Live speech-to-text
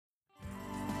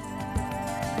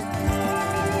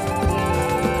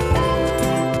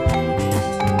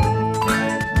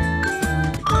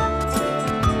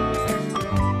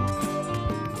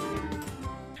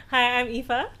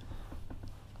Hanifa.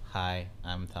 Hi,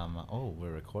 I'm Tama. Oh,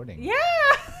 we're recording. Yeah!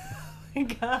 Oh my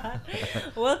god.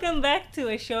 Welcome back to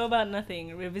a show about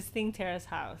nothing, revisiting Terrace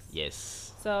House.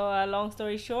 Yes. So, long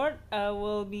story short,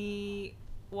 we'll be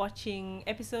watching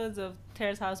episodes of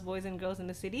Terrace House Boys and Girls in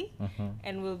the City,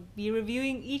 and we'll be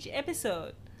reviewing each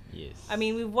episode. Yes. I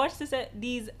mean, we've watched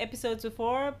these episodes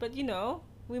before, but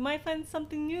we might find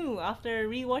something new after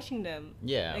rewatching them.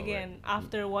 Yeah. Again,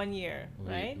 after 1 year,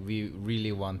 right? We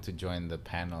really want to join the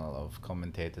panel of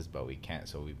commentators, but we can't,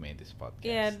 so we've made this podcast.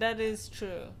 Yeah, that is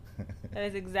true. That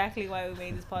is exactly why we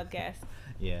made this podcast.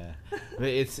 Yeah. But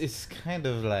it's kind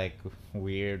of like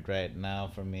weird right now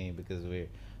for me because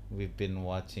we've been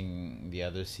watching the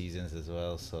other seasons as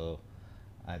well, so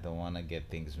I don't want to get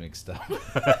things mixed up.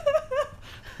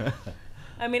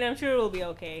 I mean, I'm sure we'll be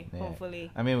okay, Yeah.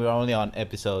 hopefully. I mean, we're only on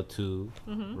episode 2,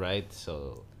 Mhm. right?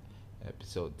 So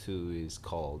episode 2 is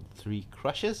called Three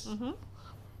Crushes. Mhm.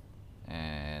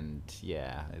 And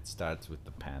yeah, it starts with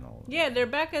the panel. Yeah, they're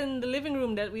back in the living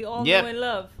room that we all Yep. know and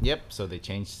love. Yep. So they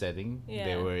changed setting. They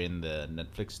Yeah. were in the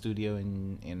Netflix studio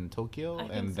in Tokyo, I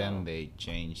think and then so. they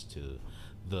changed to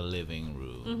the living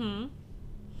room. Mhm.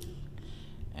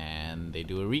 And they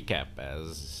do a recap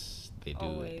as they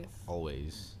do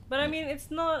always. But I mean,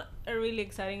 it's not a really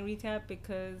exciting recap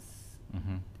because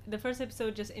Hmm. the first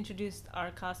episode just introduced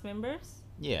our cast members,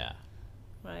 Yeah.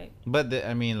 right? But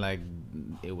I mean, like,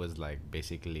 it was like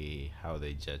basically how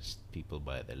they judged people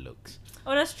by their looks.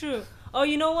 Oh, that's true. Oh,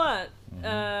 you know what?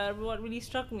 Mhm. What really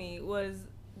struck me was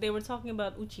they were talking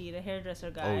about Uchi, the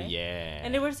hairdresser guy. Oh yeah.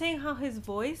 And they were saying how his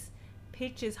voice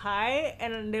pitch is high,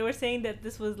 and they were saying that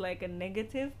this was like a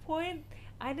negative point.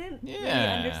 I didn't really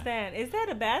Yeah. understand. Is that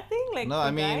a bad thing? Like, No, for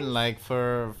I mean, guys? like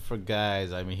for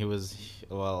guys, I mean,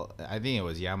 well, I think it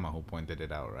was Yama who pointed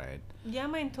it out, right?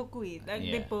 Yama and Tokui, like,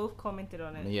 they Yeah. both commented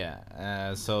on it.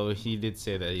 Yeah. So he did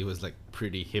say that he was like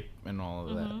pretty hip and all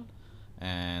of that. Mhm.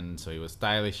 And so he was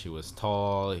stylish, he was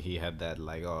tall, he had that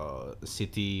like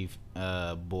city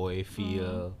boy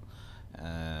feel.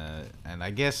 And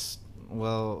I guess,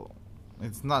 well,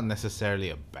 it's not necessarily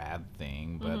a bad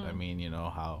thing, but I Mhm. mean, you know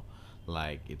how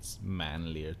like it's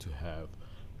manlier to have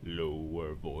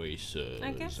lower voices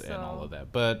I guess and all so. of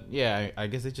that. But yeah, I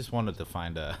guess they just wanted to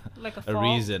find Like a a fault?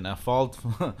 reason, a fault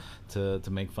to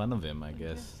make fun of him, I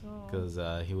guess guess, so.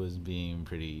 because he was being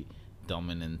pretty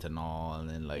dominant and all, and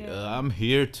then like Yeah. I'm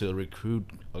here to recruit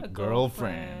a girlfriend.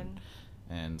 girlfriend.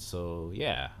 And so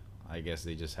yeah, I guess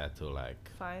they just had to like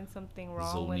Find something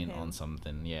wrong zoom with in him. on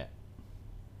something, yeah.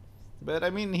 But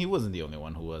I mean, he wasn't the only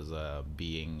one who was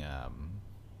being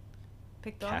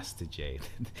Picked on? castigated.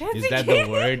 Is that the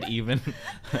word even?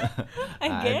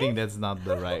 I think guess. that's not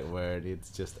the right word. It's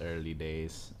just early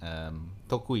days.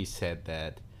 Tokui said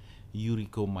that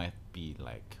Yuriko might be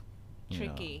like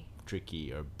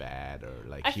tricky or bad, or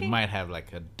like I she think- might have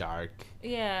like a dark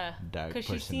Yeah, dark because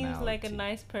she seems like a personality.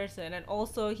 nice person. And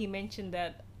also, he mentioned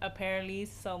that apparently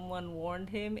someone warned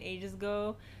him ages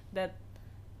ago that,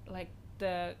 like,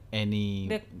 the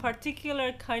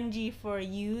particular kanji for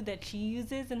you that she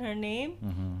uses in her name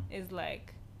Mhm. is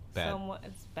like Bad. somewhat,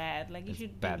 it's bad. Like, you It's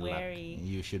should bad be luck. wary.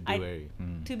 You should be wary.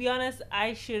 Mm. To be honest,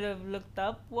 I should have looked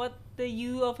up what the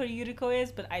U of her Yuriko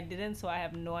is, but I didn't, so I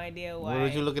have no idea why. Why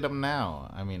would you look it up now?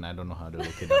 I mean, I don't know how to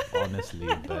look it up honestly,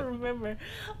 I but don't remember.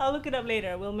 I'll look it up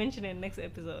later. We'll mention it in next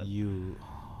episode. you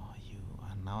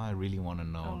now I really want to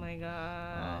know. Oh my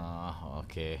god.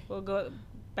 Okay. We'll go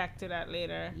back to that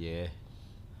later. Yeah.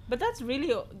 But that's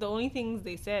really the only things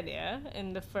they said, yeah,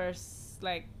 in the first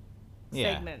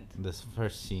segment. This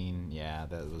first scene, yeah,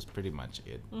 that was pretty much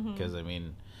it. Mhm. Because I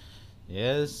mean,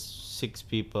 yes, 6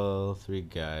 people, 3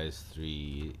 guys,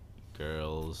 3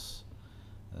 girls.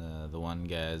 The one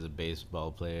guy is a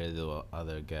baseball player. The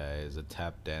other guy is a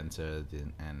tap dancer,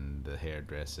 and the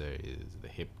hairdresser is the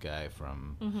hip guy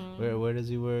from Mhm. where does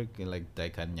he work? In like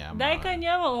Daikanyama.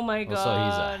 Daikanyama, oh my god. Also,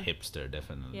 he's a hipster,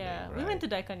 definitely. Yeah, right? we went to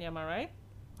Daikanyama, right?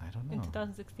 I don't know. In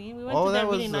 2016, we went Oh, to that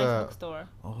that really was, nice bookstore.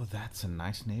 Oh, that's a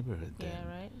nice neighborhood then.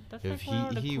 Yeah, right. That's If like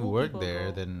where the he cool worked people there,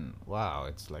 go. then wow,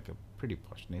 it's like a pretty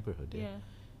posh neighborhood there. Yeah,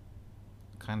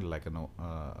 Kind of like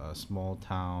a small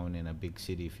town in a big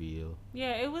city feel.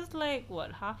 yeah. It was like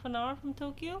what, half an hour from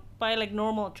Tokyo by like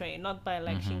normal train, not by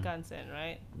like Mhm. Shinkansen,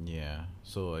 right? Yeah.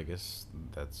 So I guess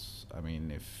that's. I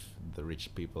mean, if the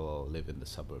rich people live in the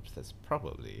suburbs, that's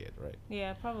probably it, right?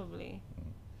 Yeah, probably.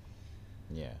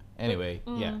 Yeah. Anyway,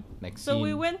 yeah. Mm. Next So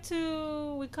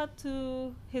scene. we cut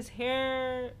to his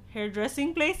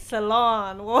hairdressing place,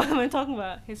 salon. What am I talking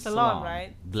about? His salon,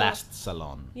 right? Blast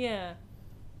Salon. Yeah.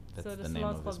 That's So the the name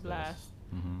salon's of his called place. Blast.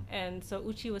 And so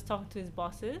Uchi was talking to his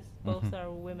bosses. Both are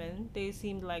women. They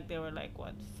seemed like they were like,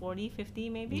 what, 40, 50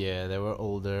 maybe? Yeah, they were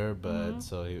older, but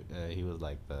so he was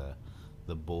like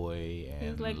the boy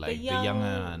and like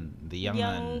the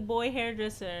young boy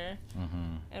hairdresser.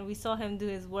 And we saw him do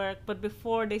his work. But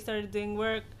before they started doing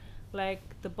work, like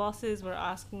the bosses were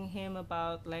asking him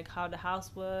about like how the house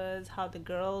was, how the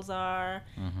girls are,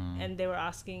 and they were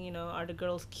asking, you know, are the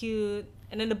girls cute?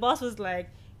 And then the boss was like,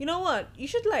 you know what? You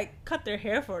should like cut their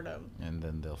hair for them. And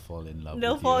then they'll fall in love.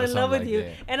 They'll fall in love with you.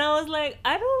 And I was like,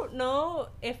 I don't know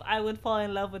if I would fall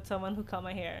in love with someone who cut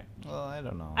my hair. Well, I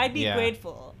don't know. I'd be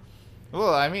grateful.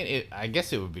 Well, I mean, I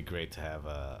guess it would be great to have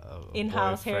a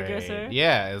in-house hairdresser.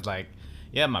 Yeah, it's like,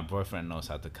 yeah, my boyfriend knows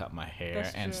how to cut my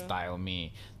hair and style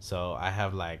me, so I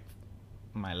have like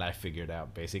my life figured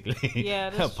out basically. Yeah,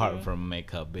 that's apart from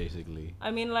makeup, basically.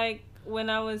 I mean, like when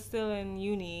I was still in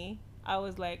uni, I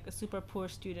was like a super poor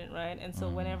student, right? And so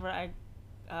whenever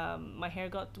my hair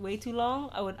got way too long,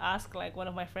 I would ask like one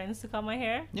of my friends to cut my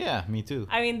hair. Yeah, me too.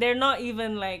 I mean, they're not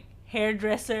even like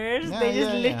hairdressers. They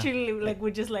just literally like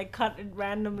would just like cut it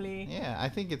randomly. Yeah, I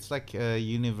think it's like a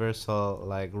universal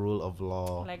like rule of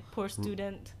law. Like poor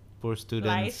students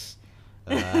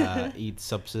eat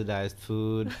subsidized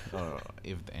food, or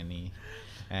if any,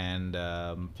 and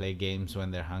play games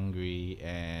when they're hungry,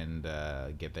 and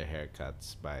get their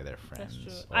haircuts by their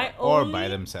friends or by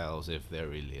themselves if they're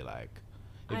really like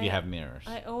you have mirrors.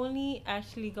 I only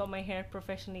actually got my hair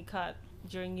professionally cut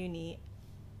during uni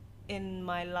in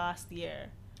my last year.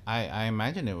 I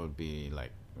imagine it would be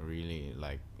like really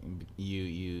like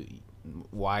you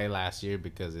why last year?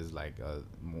 Because it's like a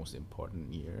most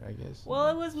important year, I guess. Well,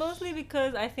 it was mostly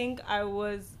because I think I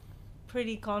was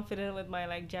pretty confident with my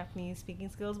like Japanese speaking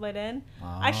skills by then.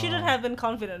 I shouldn't have been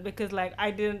confident because like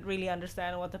I didn't really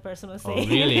understand what the person was saying.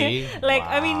 Oh, really? Like,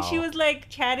 wow. I mean, she was like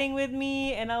chatting with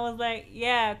me and I was like,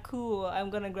 yeah, cool, I'm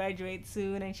gonna graduate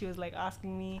soon. And she was like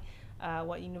asking me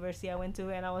what university I went to,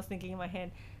 and I was thinking in my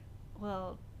head,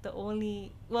 well, there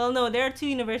are two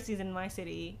universities in my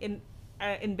city, in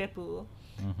Beppu.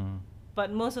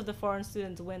 But most of the foreign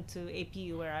students went to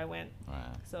APU where I went.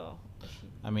 Right. So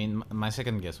I mean, my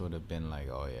second guess would have been like,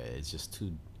 oh yeah, it's just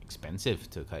too expensive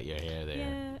to cut your hair there.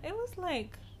 Yeah, it was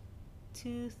like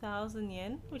 2,000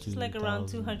 yen, which is like around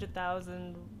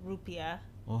 200,000 rupiah.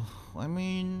 Well, I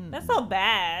mean, that's not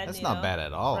bad. That's not bad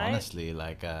at all, right? Honestly.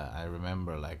 Like I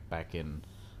remember, like back in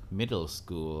middle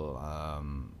school,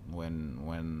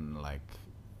 when like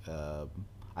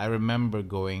I remember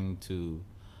going to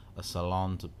a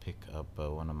salon to pick up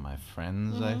one of my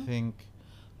friends, I think,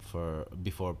 for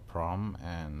before prom,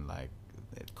 and like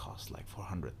it cost like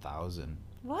 400,000.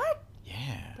 What?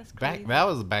 Yeah, that's crazy. That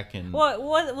was back in. What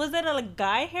was that a like,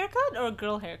 guy haircut or a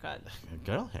girl haircut? A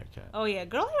girl haircut. Oh yeah,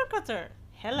 girl haircuts are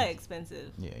hella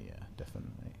expensive. Yeah,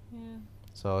 definitely. Yeah.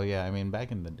 So yeah, I mean,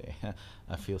 back in the day,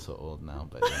 I feel so old now,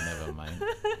 but never mind.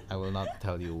 I will not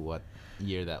tell you what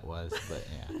year that was, but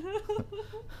yeah.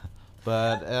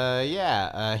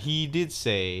 But he did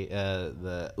say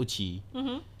the Uchi.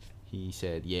 He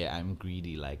said, "Yeah, I'm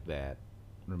greedy like that."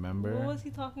 Remember? What was he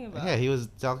talking about? Yeah, he was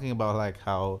talking about like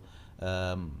how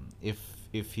if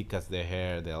he cuts their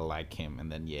hair, they'll like him,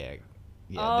 and then they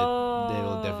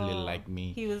will definitely like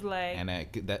me. He was like, and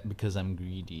that because I'm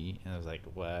greedy, and I was like,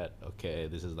 what? Okay,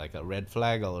 this is like a red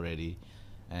flag already,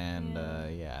 and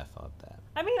I thought that.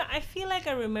 I mean, I feel like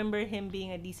I remember him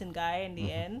being a decent guy in the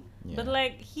end, but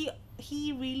like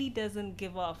he really doesn't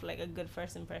give off like a good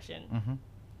first impression.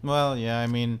 Well, yeah, I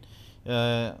mean,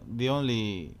 the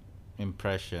only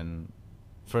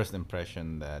first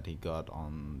impression that he got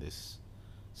on this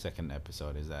second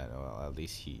episode is that, well, at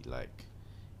least he like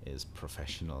is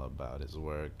professional about his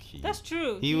work. That's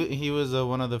true. He was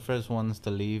one of the first ones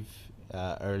to leave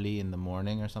early in the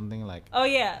morning or something like. Oh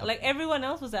yeah, like everyone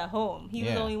else was at home. He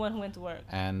was the only one who went to work.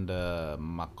 And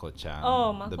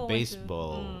Mako-chan, the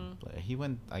baseball player, he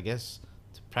went, I guess,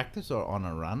 to practice or on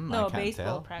a run. No, I can't baseball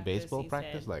tell. Practice, baseball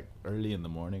practice, like early in the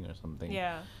morning or something.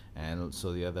 Yeah. And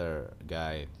so the other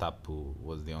guy, Tapu,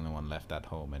 was the only one left at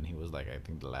home, and he was like, I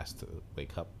think, the last to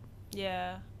wake up.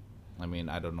 Yeah. I mean,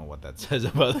 I don't know what that says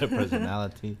about their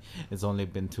personality. It's only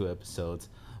been 2 episodes.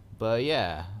 But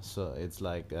yeah, so it's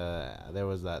like there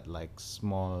was that like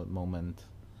small moment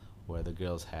where the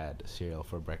girls had cereal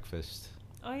for breakfast.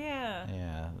 Oh yeah.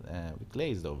 Yeah, we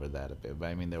glazed over that a bit, but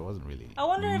I mean, there wasn't really. I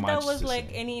wonder if that was like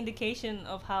any indication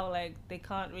of how like they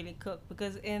can't really cook,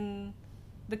 because in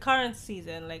the current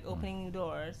season, like Opening New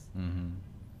Doors,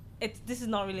 this is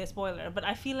not really a spoiler, but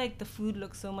I feel like the food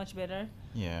looks so much better.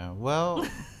 Yeah, well,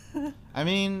 I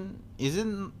mean,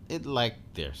 isn't it like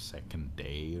their second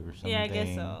day or something? Yeah, I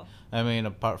guess so. I mean,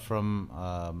 apart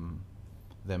from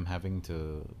them having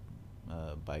to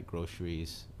buy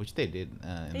groceries, which they did they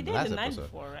in did the last the night episode.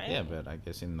 before, right? Yeah, but I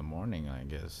guess in the morning, I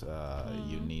guess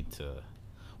you need to.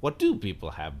 What do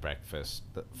people have breakfast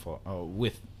for?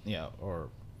 With or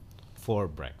for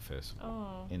breakfast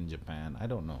in Japan? I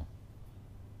don't know.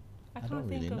 I don't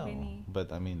really know. Any.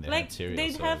 But I mean, they like had cereal.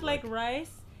 They'd have like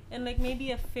rice and like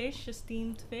maybe a fish, a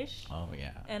steamed fish. Oh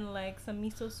yeah. And like some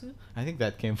miso soup. I think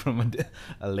that came from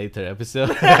a later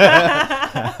episode.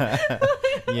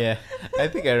 Yeah, I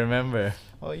think I remember.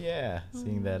 Oh yeah,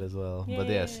 seeing that as well. Yeah, but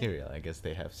they have cereal. I guess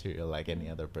they have cereal like any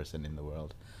other person in the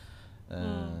world.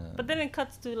 But then it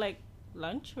cuts to like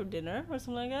lunch or dinner or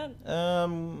something like that.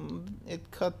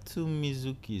 It cut to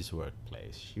Mizuki's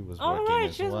workplace. She was working. Oh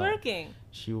right, she was working.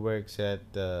 She works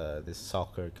at this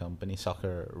soccer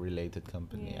related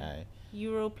company. Yeah.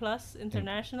 Euro Plus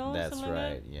International. That's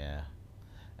right. Yeah,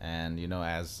 and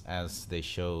as they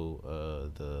show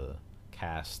the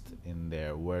cast in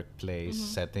their workplace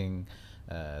setting,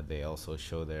 they also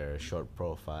show their short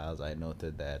profiles. I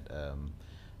noted that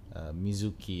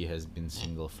Mizuki has been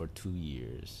single for 2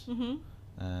 years.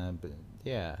 But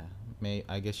yeah,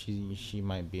 I guess she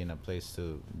might be in a place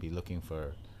to be looking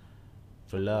for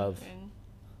love.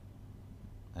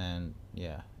 And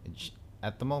yeah,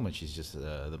 at the moment she's just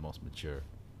the most mature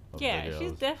of the girls.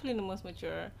 She's definitely the most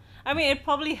mature. I mean, it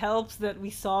probably helps that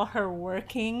we saw her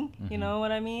working. You know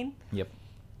what I mean? Yep.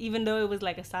 Even though it was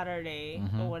like a Saturday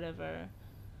or whatever.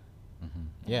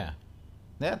 Yeah.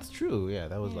 That's true. Yeah,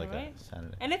 that was like a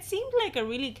Saturday. And it seemed like a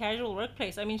really casual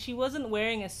workplace. I mean, she wasn't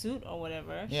wearing a suit or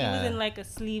whatever. Yeah. She was in like a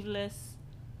sleeveless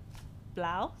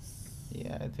blouse.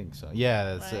 Yeah, I think so.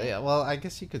 Yeah, that's well, I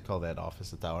guess you could call that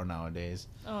office attire nowadays.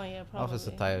 Oh yeah, probably. Office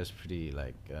attire is pretty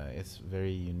like it's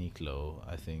very Uniqlo,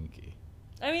 I think.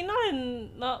 I mean,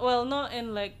 not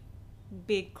in like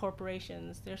big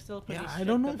corporations. They're still pretty. Yeah, I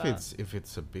don't know if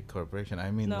it's a big corporation. I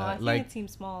mean, no, I think it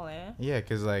seems small. Yeah,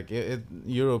 because like it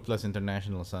Euro Plus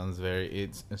International sounds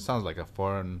it sounds like a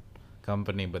foreign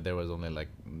company, but there was only like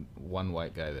one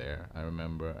white guy there. I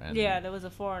remember. And yeah, there was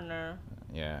a foreigner.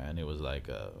 Yeah, and it was like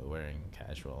wearing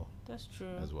casual. That's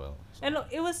true. As well. So. And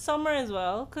it was summer as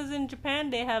well, because in Japan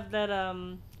they have that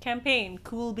campaign,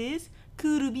 Cool Biz,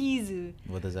 Kurubizu.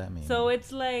 What does that mean? So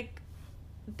it's like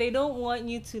they don't want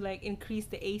you to like increase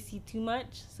the AC too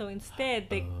much, so instead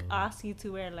they ask you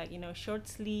to wear like short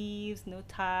sleeves, no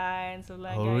tie, and so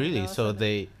like. Oh really? So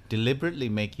they deliberately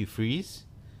make you freeze?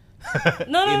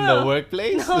 No, in the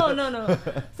workplace? No.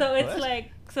 So it's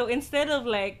like, so instead of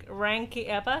like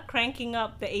cranking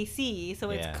up the AC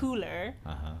so it's cooler,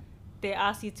 they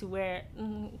ask you to wear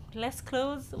less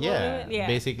clothes. Yeah.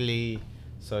 Basically,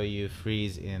 so you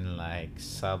freeze in like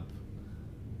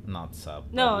not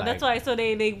sub. No, that's why. So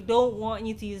they don't want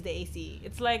you to use the AC.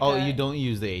 It's like you don't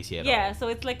use the AC at all. Yeah, so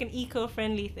it's like an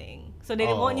eco-friendly thing. So they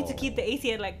want you to keep the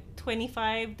AC at like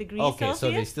 25 degrees Celsius.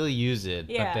 So they still use it,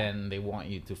 but then they want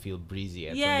you to feel breezy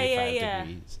at 25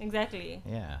 degrees. Exactly.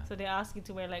 Yeah. So they ask you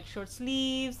to wear like short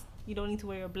sleeves. You don't need to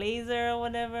wear your blazer or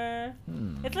whatever.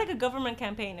 It's like a government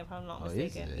campaign, if I'm not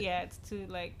mistaken. Is it? Yeah, it's to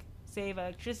like save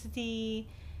electricity,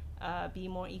 be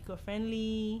more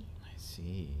eco-friendly. I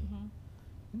see.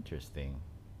 Interesting.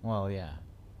 Well, yeah.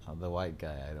 The white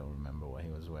guy, I don't remember what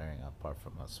he was wearing apart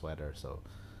from a sweater, so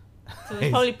it's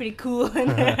probably pretty cool in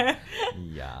there.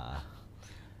 Yeah.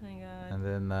 Oh my God. And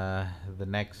then the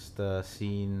next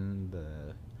scene,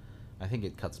 I think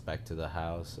it cuts back to the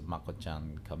house.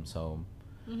 Mako-chan comes home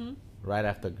right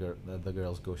after the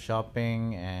girls go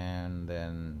shopping, and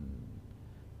then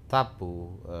Tapu,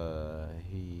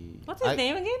 what's his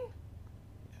name again?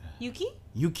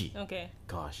 Yuki? Okay.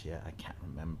 Gosh, yeah, I can't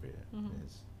remember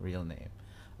his real name.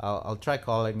 I'll try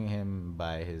calling him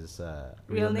by his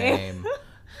real name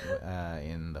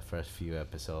in the first few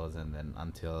episodes, and then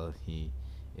until he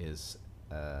is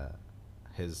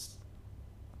his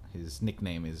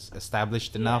nickname is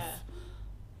established enough,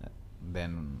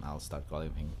 then I'll start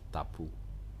calling him Tapu.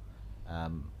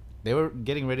 They were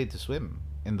getting ready to swim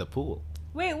in the pool.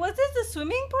 Wait, was this the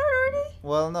swimming part already?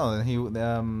 Well, no.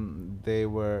 They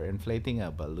were inflating a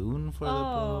balloon for the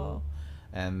pool,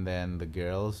 and then the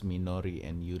girls Minori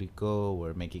and Yuriko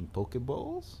were making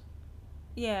Pokeballs.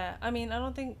 Yeah, I mean, I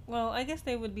don't think. Well, I guess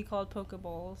they would be called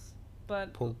Pokeballs,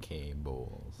 but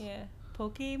Pokeballs. Yeah,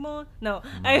 Pokemon. No,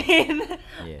 I mean,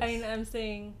 yes. I mean, I'm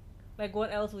saying, like,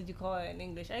 what else would you call it in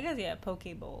English? I guess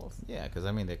Pokeballs. Yeah, because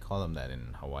I mean, they call them that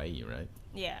in Hawaii, right?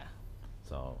 Yeah.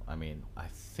 So I mean, I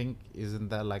think isn't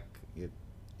that like it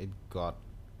got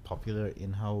popular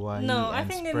in Hawaii? No, I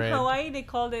think in Hawaii they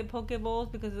called it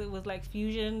Pokeballs because it was like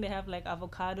fusion. They have like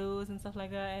avocados and stuff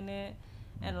like that in it,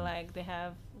 and like they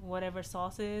have whatever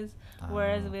sauces.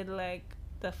 Whereas with like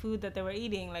the food that they were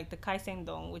eating, like the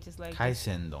kaisendong, which is like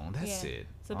kaisendong. That's it.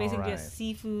 So basically a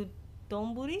seafood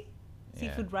donburi,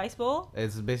 seafood rice bowl.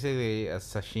 It's basically a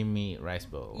sashimi rice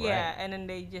bowl. Yeah, right? and then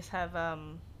they just have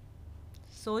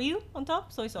soyu on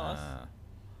top, soy sauce.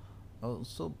 Oh,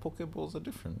 so poke bowls are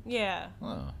different. Yeah.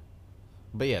 Oh.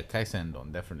 But yeah,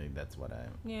 kaisendon, definitely that's what I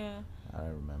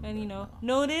remember. And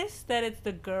notice that it's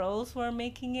the girls who are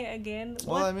making it again.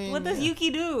 Well, what does Yuki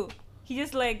do? He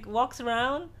just like walks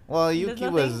around. Well, Yuki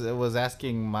was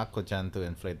asking Mako-chan to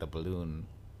inflate the balloon.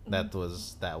 That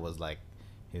was like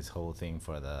his whole thing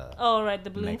for the the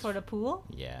balloon for the pool.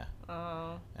 Yeah.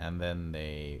 Oh. And then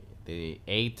they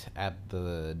ate at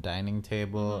the dining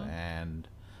table, and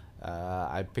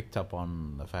I picked up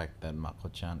on the fact that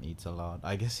Mako-chan eats a lot.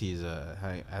 I guess he's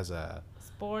has a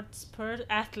sports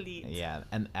athlete. Yeah,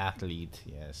 an athlete.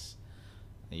 Yes,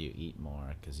 you eat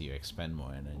more because you expend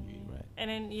more energy, right? And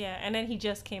then he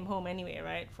just came home anyway,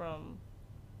 right, from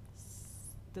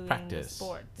doing practice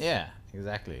sports. Yeah,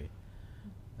 exactly.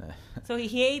 So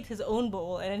he ate his own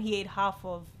bowl, and then he ate half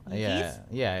of Yuki's?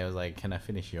 Yeah. It was like, can I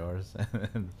finish yours?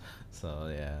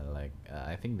 So yeah, like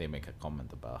I think they make a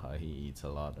comment about how he eats a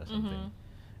lot or something,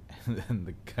 and then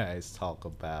the guys talk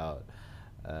about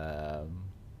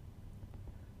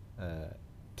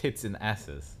tits and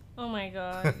asses. Oh my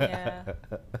god! Yeah.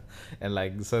 And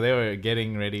like, so they were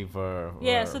getting ready for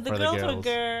so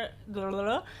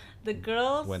the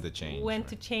girls went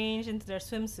to change into their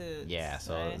swimsuits. Yeah,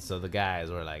 so the guys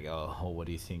were like, oh, what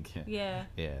do you think? Yeah,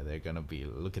 they're gonna be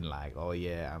looking like, oh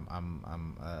yeah, I'm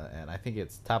and I think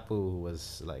it's Tapu who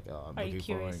was like, oh, are you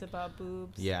curious about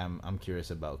boobs? Yeah, I'm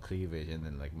curious about cleavage, and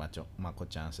then like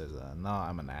Mako-chan says, no,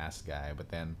 I'm an ass guy, but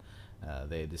then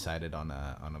they decided on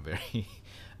a very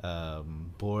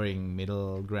boring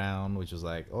middle ground, which was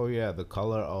like, oh yeah, the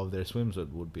color of their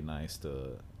swimsuit would be nice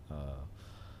to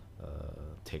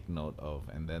take note of,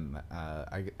 and then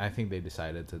I think they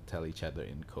decided to tell each other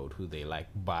in code who they like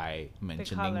by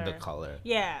mentioning the color.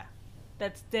 Yeah,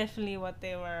 that's definitely what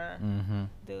they were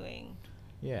doing.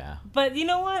 Yeah. But you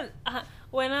know what?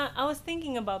 When I was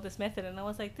thinking about this method, and I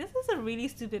was like, this is a really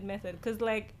stupid method, because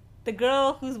like the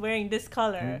girl who's wearing this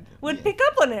color would pick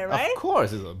up on it, right? Of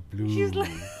course, it's a blue. She's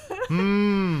like,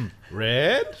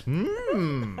 red.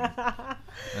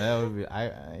 That would be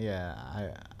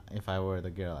if I were the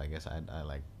girl, I guess I'd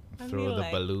like throw the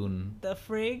balloon. The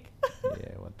frig.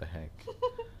 Yeah, what the heck.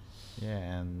 Yeah,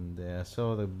 and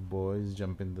so the boys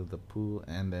jump into the pool,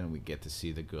 and then we get to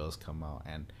see the girls come out,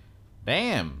 and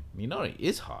bam, Minori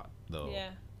is hot though.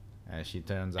 Yeah. And she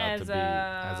turns out to be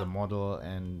as a model,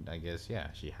 and I guess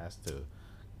she has to.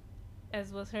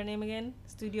 As what's her name again?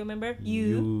 Studio member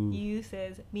You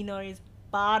says Minori's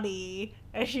body,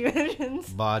 as she mentions.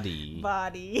 Body.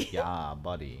 Yeah,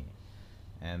 body.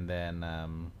 And then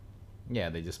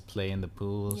they just play in the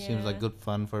pool. Seems like good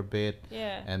fun for a bit.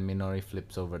 Yeah. And Minori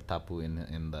flips over Tapu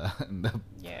in the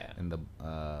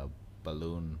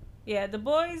balloon. Yeah, the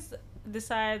boys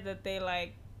decide that they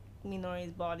like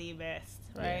Minori's body best,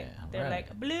 right? They're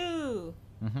like blue.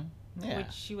 Yeah.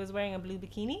 Which she was wearing a blue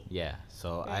bikini. Yeah,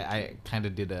 so I kind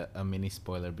of did a mini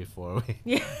spoiler before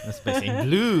we by saying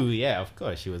blue. Yeah, of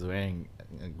course, she was wearing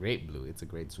a great blue. It's a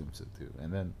great swimsuit too.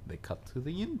 And then they cut to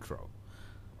the intro.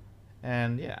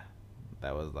 And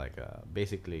that was like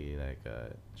basically like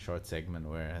a short segment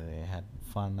where they had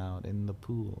fun out in the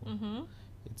pool.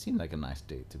 It seemed like a nice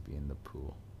day to be in the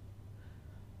pool.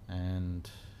 And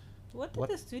what did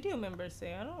the studio members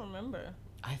say? I don't remember.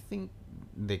 I think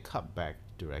they cut back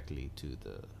directly to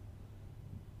the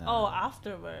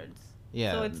afterwards.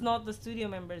 Yeah. So it's not the studio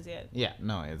members yet. Yeah,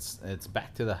 no, it's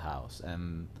back to the house,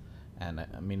 and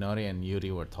Minori and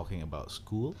Yuri were talking about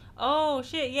school. Oh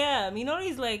shit, yeah.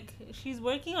 Minori's like, she's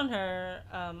working on her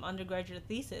undergraduate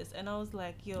thesis, and I was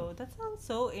like, yo, that sounds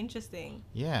so interesting.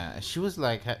 Yeah, she was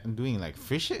like doing like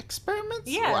fish experiments.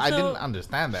 Yeah, I didn't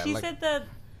understand that. She said that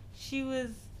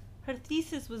her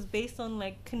thesis was based on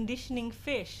like conditioning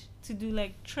fish to do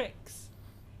like tricks.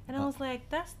 And I was like,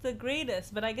 that's the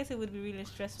greatest, but I guess it would be really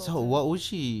stressful. So what would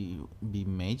she be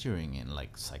majoring in?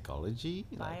 Like psychology?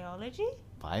 Biology?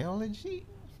 Biology?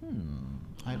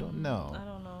 I don't know. I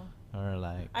don't know. Or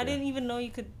like... I didn't even know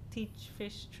you could teach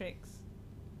fish tricks.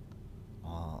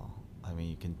 Oh, I mean,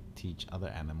 you can teach other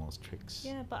animals tricks.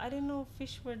 Yeah, but I didn't know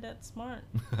fish were that smart.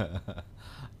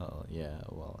 Oh, yeah.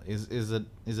 Well, is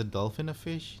a dolphin a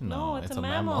fish? No, it's a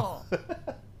mammal.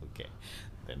 Okay.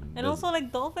 And also,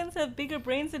 like, dolphins have bigger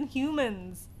brains than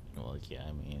humans. Well, yeah,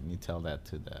 I mean, you tell that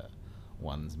to the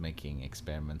ones making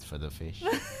experiments for the fish.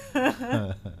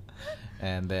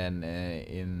 And then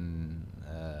in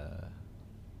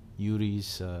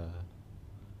Yuri's,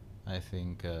 I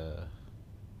think,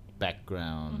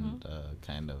 background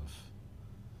kind of.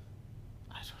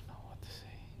 I don't know what to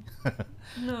say.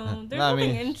 No, there's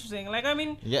nothing interesting. Like, I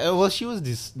mean. Yeah, well, she was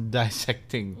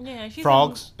dissecting she's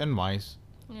frogs and mice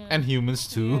and humans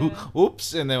too.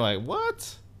 Oops, and they're like, what?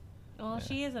 Well,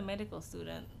 she is a medical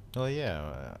student. Oh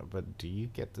yeah, but do you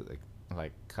get to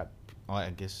like cut? Oh, I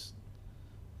guess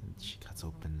she cuts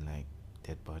open like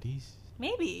dead bodies.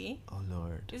 Maybe. Oh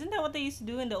Lord. Isn't that what they used to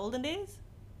do in the olden days?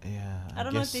 Yeah, I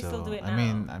don't know if they still do it now.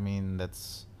 I mean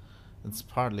that's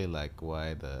partly like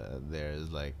why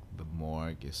there's like the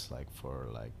morgue is like for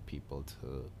like people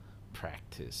to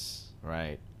practice,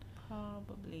 right?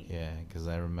 Probably. Yeah, because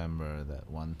I remember that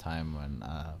one time when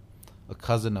a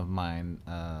cousin of mine,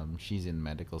 she's in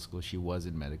medical school. She was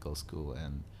in medical school,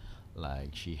 and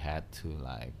like she had to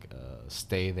like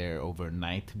stay there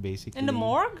overnight, basically. In the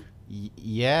morgue?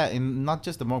 Yeah, in not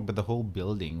just the morgue, but the whole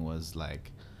building was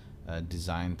like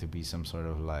designed to be some sort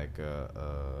of like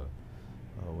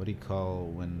what do you call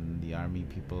when the army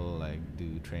people like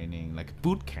do training, like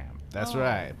boot camp? That's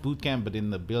right, boot camp, but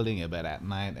in the building, but at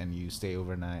night, and you stay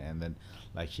overnight, and then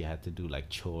like she had to do like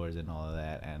chores and all of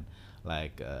that, and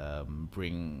like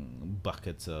bring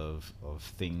buckets of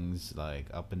things like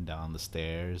up and down the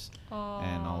stairs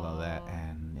and all of that,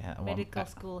 and medical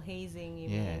school hazing. You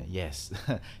mean? Yes,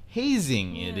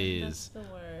 hazing. It is. That's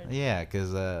the word. Yeah,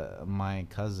 because my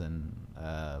cousin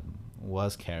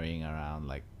was carrying around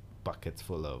like buckets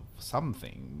full of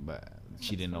something, but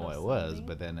she didn't know what it was.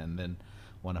 But then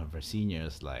one of her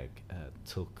seniors like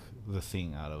took the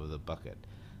thing out of the bucket.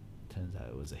 Turns out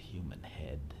it was a human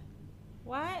head.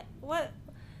 What?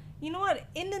 You know what?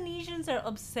 Indonesians are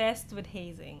obsessed with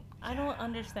hazing. I don't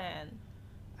understand.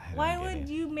 Why would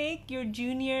you make your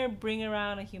junior bring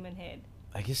around a human head?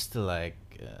 I guess to like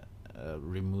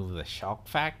remove the shock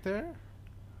factor.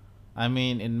 I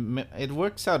mean, it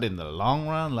works out in the long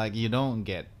run. Like you don't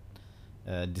get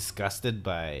disgusted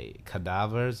by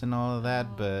cadavers and all of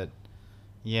that, but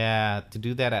yeah, to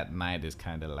do that at night is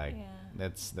kind of like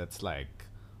that's like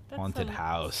haunted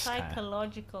house.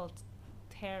 Psychological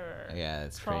terror. Yeah,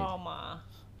 it's trauma.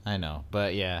 Crazy. I know,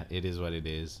 but yeah, it is what it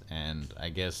is, and I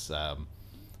guess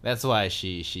that's why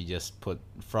she just put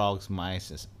frogs,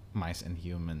 mice, and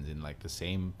humans in like the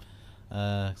same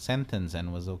sentence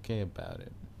and was okay about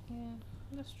it. Yeah,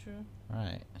 that's true.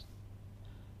 Right.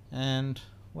 And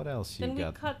what else you got? Then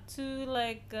we cut to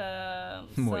like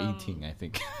more eating, I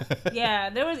think. Yeah,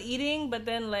 there was eating, but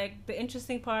then like the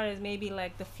interesting part is maybe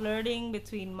like the flirting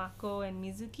between Mako and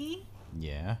Mizuki.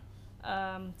 Yeah.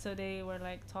 So they were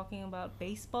like talking about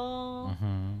baseball,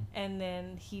 and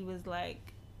then he was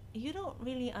like, "You don't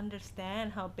really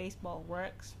understand how baseball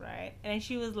works, right?" And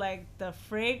she was like, "The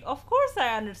frig? Of course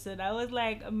I understood. I was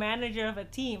like a manager of a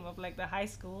team of like the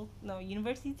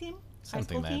university team,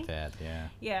 something like team. that, yeah."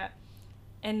 Yeah.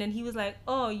 And then he was like,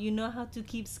 "Oh, you know how to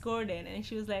keep score then?" And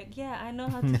she was like, "Yeah, I know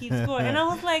how to keep score." And I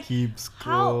was like, keep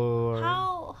score.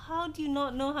 How do you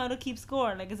not know how to keep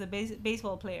score? Like as a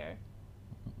baseball player.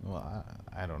 Well,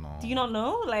 I don't know. Do you not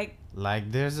know?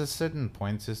 Like there's a certain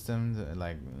point system,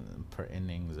 like per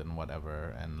innings and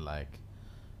whatever, and like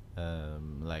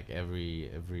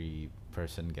every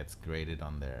person gets graded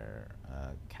on their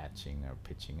catching or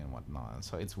pitching and whatnot.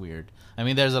 So it's weird. I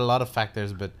mean, there's a lot of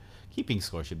factors, but keeping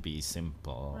score should be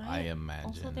simple, right? I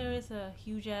imagine. Also, there is a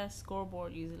huge ass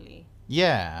scoreboard usually.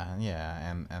 Yeah,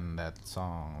 and that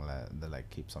song that like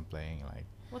keeps on playing, like.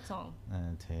 What song?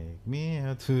 Take me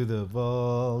out to the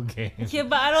ball game. Yeah,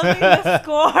 but I don't think the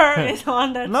score is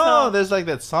on that song. No, there's like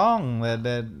that song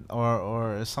that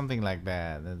or something like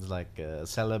that. It's like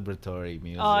celebratory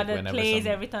music. Oh, that plays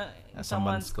every time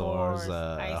someone scores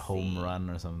a home run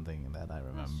or something. That I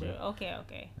remember.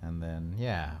 Okay. And then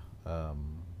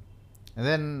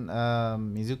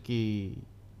Mizuki.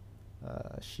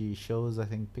 She shows, I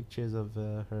think, pictures of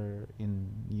her in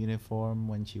uniform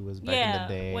when she was back in the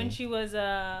day. When she was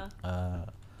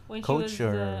when coach she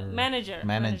was or manager,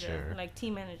 like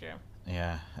team manager.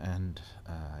 Yeah, and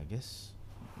I guess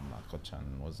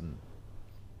Mako-chan wasn't.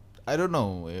 I don't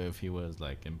know if he was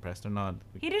like impressed or not.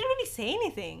 He didn't really say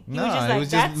anything. He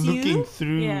was just looking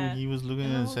through. Yeah. He was looking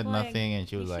and said like, nothing, and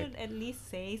she was like, "You should at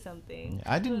least say something."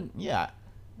 I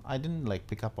didn't like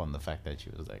pick up on the fact that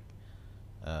she was like.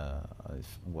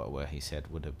 If what he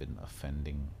said would have been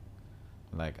offending,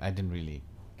 like I didn't really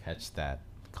catch that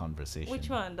conversation. Which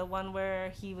one? The one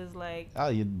where he was like, "Oh,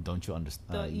 you don't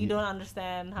understand? You don't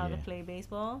understand how to play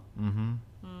baseball."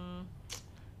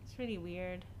 It's really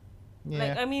weird. Yeah.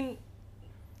 Like I mean,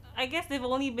 I guess they've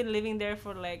only been living there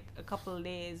for like a couple of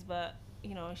days, but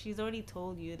you know she's already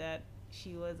told you that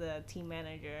she was a team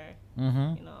manager.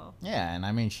 You know. Yeah, and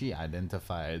I mean, she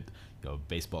identified your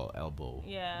baseball elbow.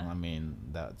 Yeah. I mean,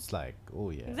 that's like, oh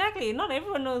yeah. Exactly. Not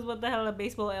everyone knows what the hell a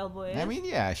baseball elbow is. I mean,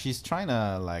 yeah, she's trying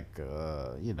to like,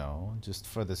 just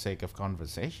for the sake of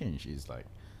conversation, she's like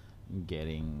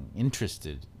getting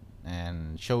interested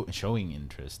and showing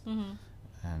interest. Mm-hmm.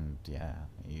 And yeah,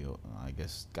 I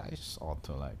guess guys ought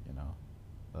to like,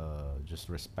 just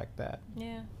respect that.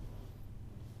 Yeah.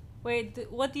 Wait,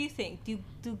 what do you think? Do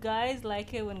guys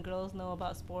like it when girls know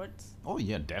about sports? Oh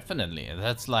yeah, definitely.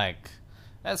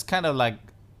 That's kind of like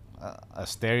a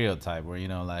stereotype where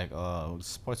like, oh,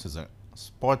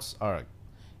 sports are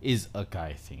is a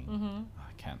guy thing. Mm-hmm.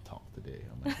 I can't talk today.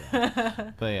 Oh my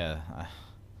god. But yeah,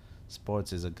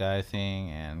 sports is a guy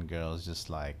thing, and girls just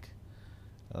like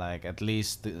at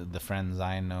least the friends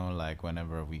I know, like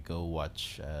whenever we go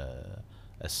watch a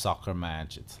soccer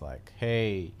match, it's like,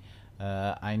 hey,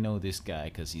 I know this guy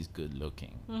because he's good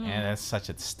looking. Mm-hmm. And that's such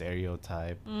a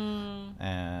stereotype.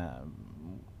 Mm.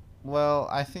 Well,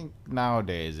 I think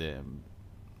nowadays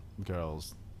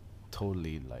girls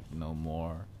totally like know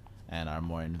more and are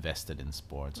more invested in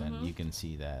sports, Mm-hmm. and you can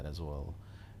see that as well.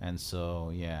 And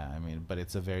so yeah, I mean, but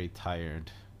it's a very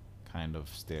tired kind of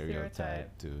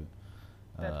stereotype to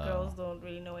that girls don't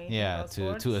really know anything yeah, about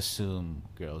sports. to assume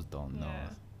girls don't know Yeah.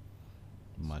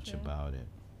 much True. about it.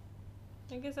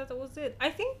 I guess that was it. I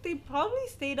think they probably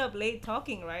stayed up late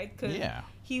talking, right? Cause Yeah.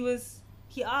 he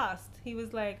asked. He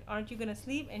was like, "Aren't you gonna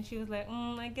sleep?" And she was like,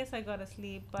 "I guess I gotta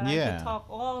sleep, but I Yeah. could talk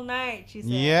all night." She said.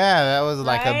 Yeah, that was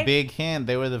like a Right? big hint.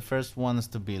 They were the first ones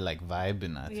to be like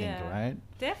vibing, I think, Yeah. right?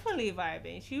 Definitely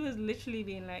vibing. She was literally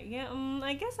being like, "Yeah,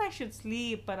 I guess I should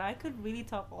sleep, but I could really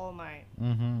talk all night."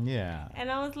 Mm-hmm. Yeah. And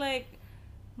I was like,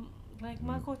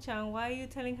 Mako-chan, why are you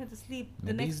telling her to sleep?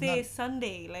 The Maybe next he's day not- is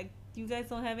Sunday. Like, you guys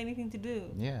don't have anything to do.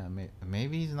 Yeah,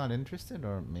 maybe he's not interested,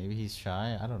 or maybe he's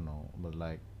shy. I don't know, but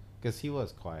like, because he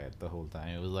was quiet the whole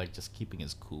time. It was like just keeping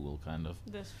his cool, kind of.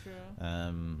 That's true.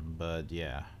 But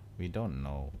yeah, we don't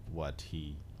know what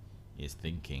he is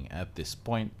thinking at this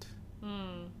point. Hmm.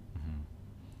 Mhm.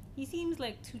 He seems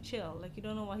like too chill. Like, you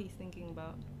don't know what he's thinking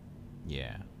about.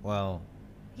 Yeah. Well,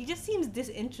 He just seems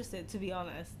disinterested, to be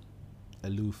honest.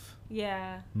 aloof.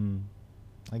 Yeah.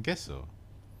 I guess so.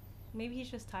 Maybe he's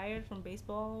just tired from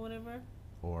baseball or whatever.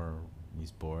 Or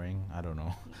he's boring. I don't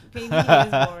know. Maybe he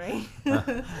is boring.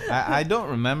 I don't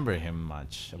remember him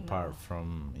much apart No.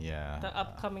 from The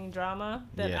upcoming drama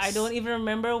that I Yes. don't even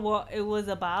remember what it was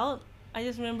about. I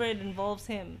just remember it involves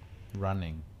him.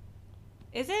 running.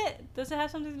 Is it? Does it have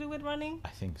something to do with running? I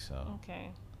think so. Okay.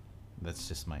 That's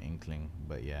just my inkling.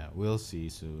 But yeah, we'll see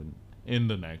soon in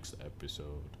the next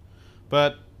episode.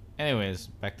 But anyways,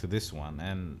 back to this one,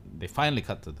 and they finally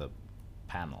cut to the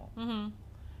panel, Mm-hmm.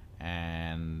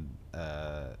 and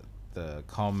the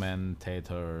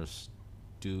commentators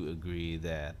do agree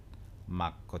that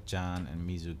Mako-chan and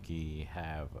Mizuki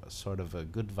have a sort of a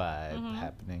good vibe Mhm.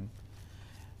 happening.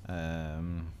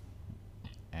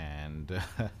 And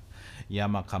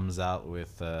Yama comes out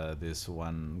with this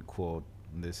one quote,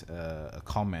 this a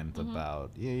comment Mhm.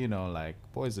 about like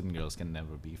boys and girls can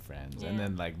never be friends, and Yeah.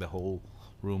 then like the whole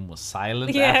room was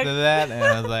silent Yeah. after that, and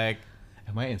I was like,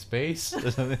 am I in space?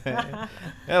 That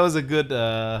was a good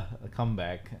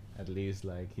comeback. At least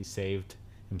like he saved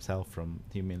himself from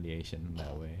humiliation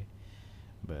that way.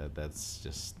 But that's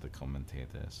just the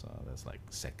commentator, so that's like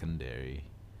secondary.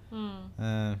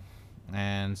 Mm.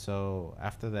 And so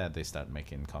after that, they start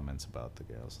making comments about the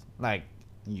girls, like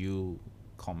you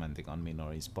commenting on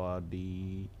Minori's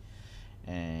body,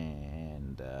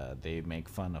 and they make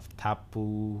fun of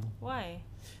Tapu. Why?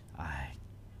 I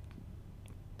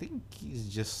think he's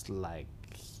just like,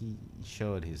 he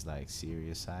showed his like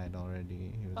serious side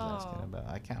already. He was asking Oh. about.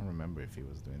 I can't remember if he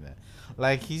was doing that.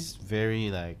 Like he's very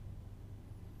like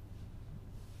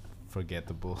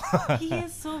forgettable. He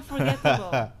is so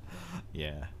forgettable.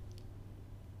 Yeah.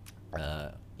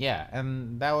 Yeah,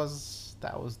 and that was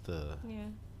the Yeah.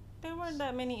 There weren't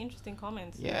that many interesting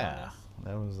comments. To be yeah. honest.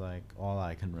 That was like all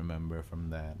I can remember from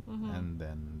that. Mhm. And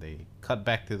then they cut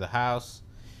back to the house.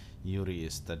 Yuri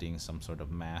is studying some sort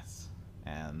of math,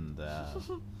 and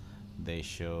they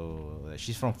show that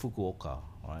she's from Fukuoka,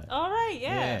 right? All right.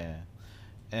 Yeah.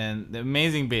 And the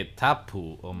amazing bit,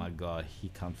 Tapu, oh my god, he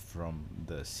comes from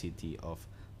the city of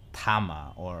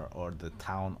Tama, or the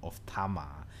town of Tama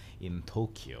in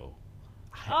Tokyo.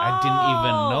 I didn't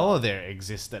even know there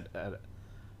existed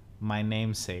my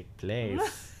namesake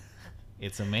place.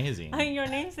 It's amazing. Your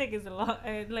namesake is a lot.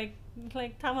 Like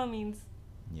Tama means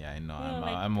Yeah, I know. you know, I'm,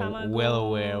 like I'm tamago. well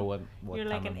aware what you're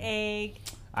like an Tama- egg.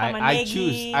 I tamanegi,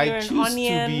 choose you're an to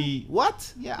onion. be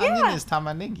what? Yeah, Yeah. onion is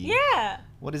tamanegi. Yeah.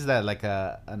 what is that, like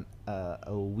a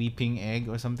weeping egg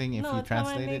or something if you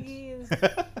translate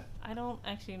it? I don't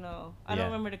actually know. I don't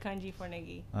remember the kanji for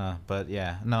negi. But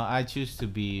yeah, no, I choose to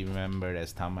be remembered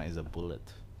as Tama is a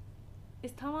bullet.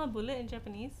 Is Tama a bullet in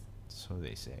Japanese? So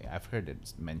they say. I've heard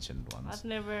it mentioned once.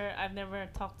 I've never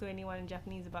talked to anyone in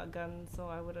Japanese about guns, so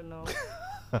I wouldn't know.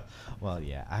 Well,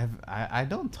 yeah, I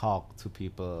don't talk to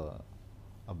people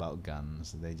about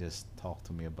guns. They just talk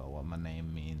to me about what my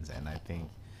name means, and I think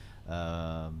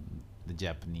the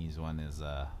Japanese one is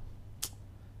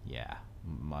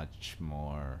much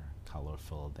more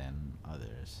colorful than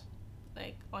others.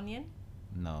 Like onion?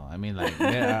 No, I mean, like,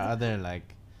 there are other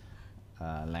like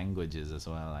languages as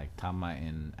well. Like Tama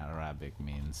in Arabic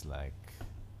means like,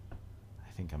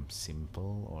 I think I'm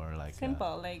simple, or like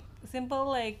simple, like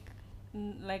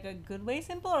a good way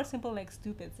simple, or simple like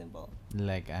stupid simple.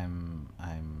 Like I'm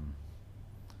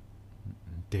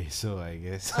deso, I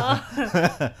guess.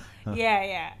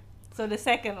 Yeah. So the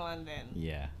second one then.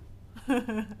 Yeah.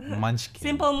 Munchkin.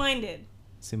 Simple-minded.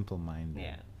 Simple-minded.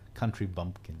 Yeah. Country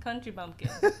bumpkin. Country bumpkin.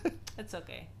 It's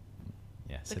okay.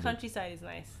 Yeah. The countryside is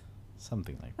nice.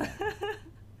 Something like that.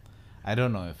 I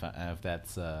don't know if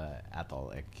that's at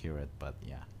all accurate, but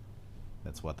yeah,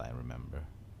 that's what I remember.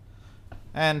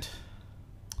 And,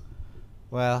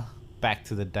 well, back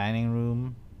to the dining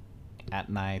room at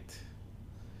night,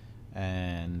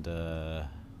 and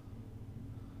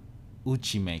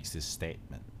Uchi makes this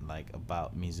statement like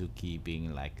about Mizuki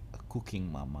being like a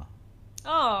cooking mama.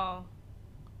 Oh,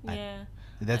 yeah.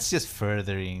 That's just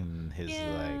furthering his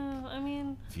I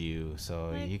mean, view. So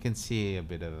like, you can see a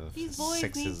bit of these boys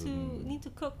sexism. need to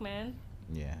cook, man.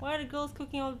 Yeah. Why are the girls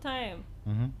cooking all the time?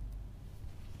 Mm-hmm.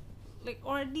 Like,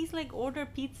 or at least like order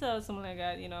pizza or something like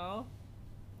that, you know?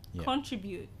 Yeah.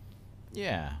 Contribute.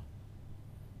 Yeah.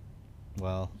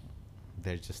 Well,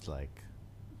 they're just like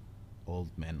old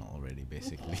men already,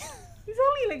 basically. He's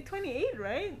only like 28,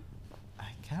 right? I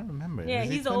can't remember. Yeah,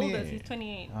 he's the oldest. He's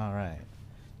 28. All right.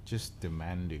 Just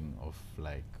demanding of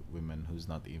like women who's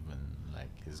not even like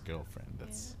his girlfriend.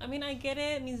 That's. Yeah. I mean, I get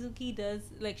it. Mizuki does,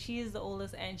 like, she is the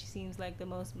oldest and she seems like the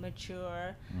most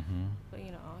mature. Mm-hmm. But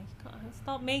you know, you can't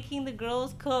stop making the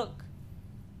girls cook.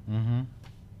 Mm-hmm.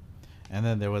 And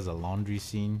then there was a laundry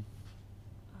scene.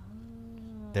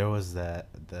 There was the.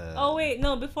 Oh wait,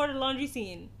 no! Before the laundry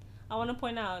scene, I want to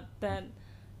point out that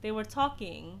they were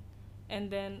talking, and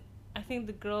then I think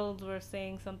the girls were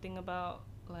saying something about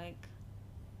like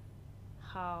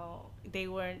how they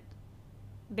were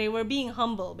being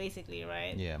humble, basically,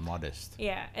 right? Yeah, modest.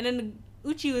 Yeah, and then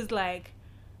Uchi was like,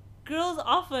 girls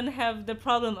often have the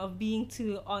problem of being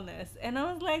too honest, and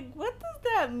I was like, what does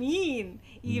that mean?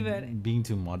 Even being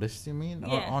too modest, you mean,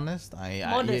 or honest?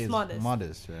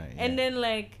 Modest, right? And then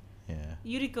like, yeah,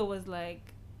 Yuriko was like,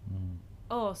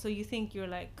 oh, so you think you're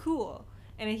like cool?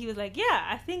 And then he was like, yeah,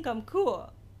 I think I'm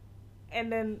cool.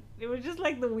 And then it was just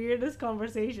like the weirdest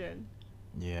conversation.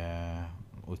 Yeah,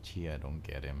 Uchi, I don't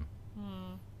get him.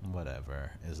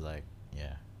 Whatever. Is like,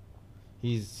 yeah,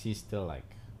 he's still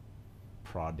like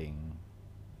prodding,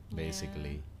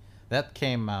 basically. Yeah. That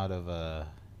came out of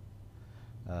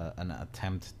an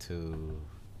attempt to,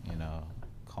 you know,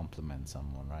 compliment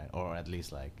someone, right? Or at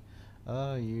least like,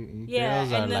 oh, you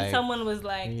girls are, and then like, someone was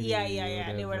like,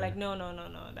 yeah. They were like, no,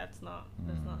 that's not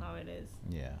how it is.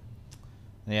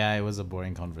 Yeah, it was a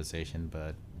boring conversation,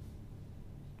 but,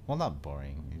 well, not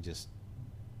boring. It just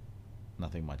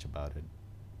nothing much about it.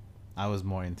 I was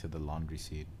more into the laundry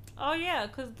scene. Oh yeah,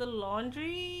 because the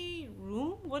laundry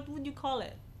room, what would you call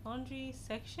it? Laundry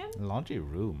section? Laundry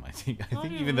room, I think. I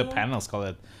think even the panels call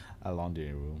it a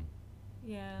laundry room.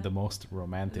 Yeah. The most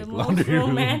romantic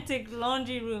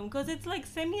laundry room. Because it's like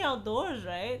semi-outdoors,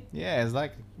 right? Yeah, it's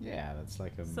like, that's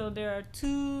like a... So there are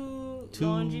two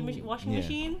washing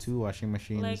machines? Two washing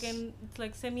machines. Like, and it's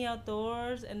like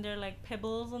semi-outdoors, and there are like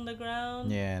pebbles on the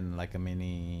ground. Yeah, and like a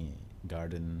mini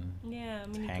garden. Yeah,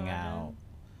 to hang out.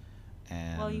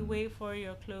 And while you wait for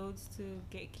your clothes to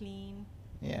get clean.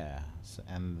 Yeah, so,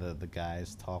 and the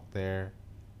guys talk there.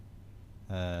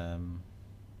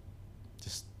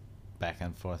 Just back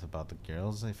and forth about the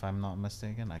girls, if I'm not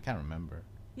mistaken. I can't remember.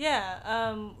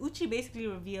 Yeah, Uchi basically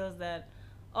reveals that,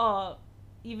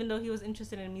 even though he was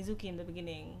interested in Mizuki in the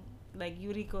beginning, like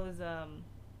Yuriko's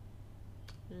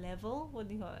level, what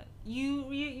do you call it?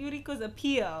 Yuriko's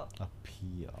appeal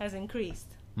has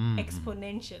increased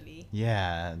exponentially.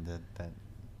 Yeah,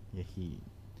 he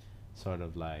sort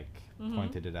of like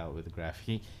pointed it out with the graph.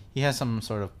 He has some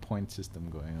sort of point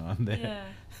system going on there.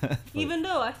 Yeah. Even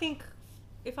though I think,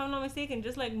 if I'm not mistaken,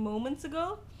 just like moments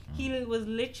ago, he was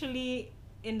literally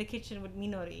in the kitchen with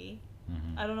Minori.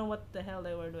 I don't know what the hell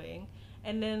they were doing.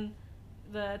 And then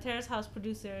the Terrace House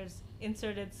producers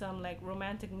inserted some like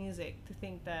romantic music to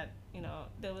think that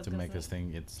there was to make us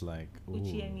think it's like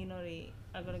Uchi and Minori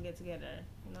are gonna get together.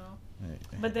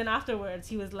 But then afterwards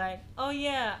he was like, "Oh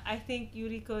yeah, I think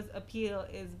Yuriko's appeal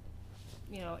is,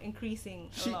 increasing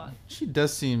a lot." She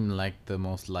does seem like the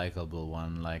most likable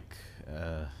one, like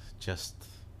just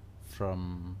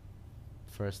from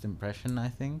first impression, I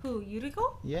think. Who,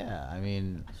 Yuriko? Yeah, I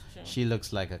mean, she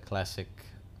looks like a classic,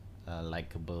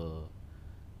 likable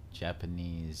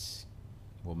Japanese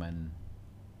woman.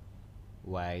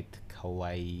 White,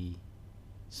 kawaii,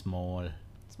 small,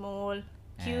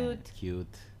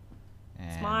 cute,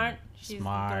 and smart. She's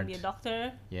gonna be a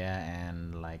doctor. Yeah,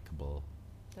 and likable.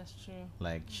 That's true.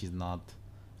 Like, she's not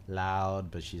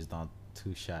loud, but she's not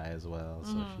too shy as well.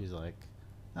 So she's like,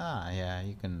 yeah,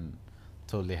 you can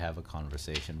totally have a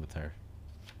conversation with her.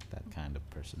 That kind of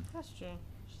person. That's true.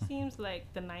 She seems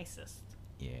like the nicest.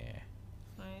 Yeah.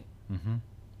 Right.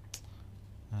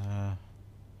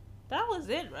 That was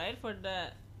it, right, for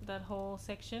that whole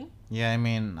section? Yeah, I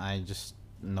mean, I just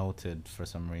noted for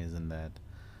some reason that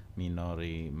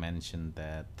Minori mentioned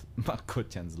that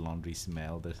Mako-chan's laundry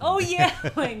smelled or something. Oh yeah,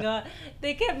 oh my god.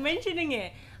 They kept mentioning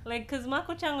it. Like, because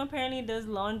Mako-chan apparently does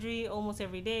laundry almost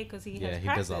every day because he has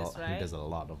practice, right? He does a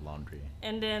lot of laundry.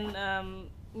 And then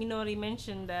Minori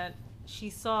mentioned that she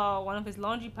saw one of his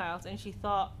laundry piles and she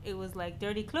thought it was like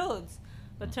dirty clothes.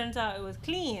 But turns out it was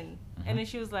clean. And then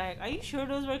she was like, "Are you sure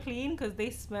those were clean? Because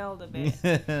they smelled a bit."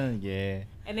 Yeah.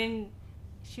 And then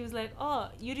she was like, "Oh,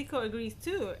 Yuriko agrees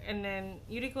too." And then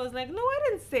Yuriko was like, "No, I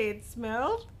didn't say it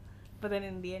smelled." But then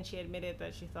in the end, she admitted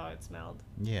that she thought it smelled.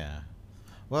 Yeah.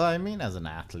 Well, I mean, as an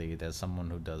athlete, as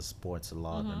someone who does sports a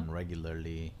lot and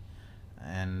regularly,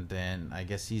 and then I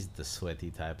guess he's the sweaty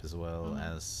type as well,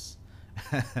 as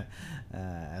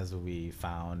we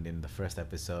found in the first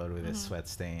episode with his sweat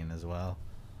stain as well.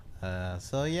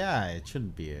 So yeah, it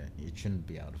shouldn't be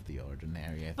out of the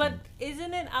ordinary. I but think.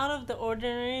 Isn't it out of the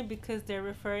ordinary because they're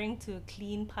referring to a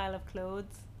clean pile of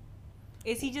clothes?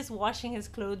 Is he just washing his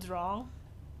clothes wrong?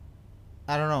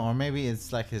 I don't know, or maybe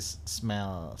it's like his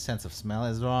sense of smell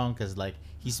is wrong because like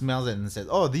he smells it and says,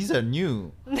 "Oh, these are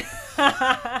new."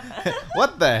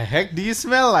 What the heck do you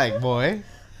smell like, boy?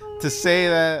 To say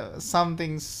that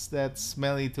something's that's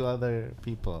smelly to other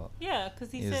people. Yeah,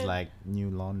 because he said like new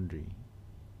laundry.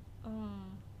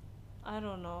 I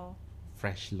don't know.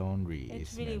 Fresh laundry.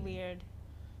 It's really weird.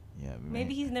 Yeah.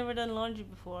 Maybe he's never done laundry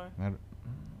before.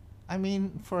 I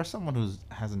mean, for someone who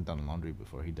hasn't done laundry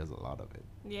before, he does a lot of it.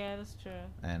 Yeah, that's true.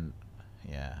 And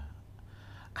yeah,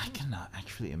 I cannot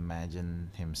actually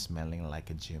imagine him smelling like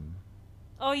a gym.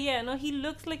 Oh yeah, no, he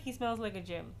looks like he smells like a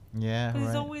gym. Yeah, because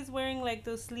he's always wearing like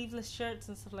those sleeveless shirts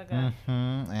and stuff like that.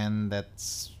 And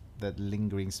that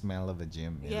lingering smell of a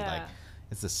gym is like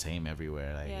it's the same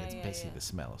everywhere. Like it's basically the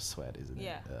smell of sweat, isn't it?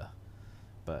 Yeah.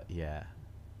 But yeah,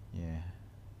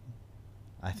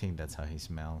 I think that's how he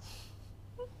smells.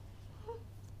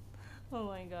 Oh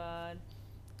my god.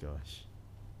 Gosh.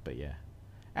 But yeah.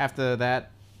 After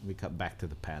that, we cut back to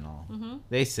the panel.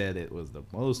 They said it was the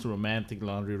most romantic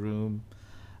laundry room.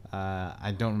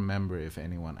 I don't remember if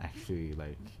anyone actually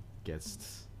like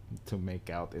gets to make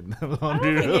out in the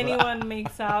laundry room. I don't think anyone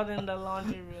makes out in the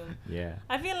laundry room. Yeah.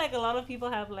 I feel like a lot of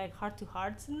people have like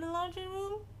heart-to-hearts in the laundry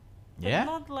room. Yeah.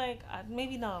 Not like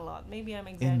maybe not a lot. Maybe I'm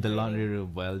exaggerating. In the laundry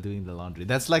room while doing the laundry.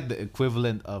 That's like the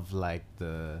equivalent of like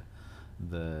the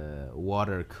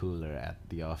water cooler at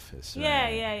the office. Right?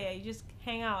 Yeah. You just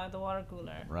hang out at the water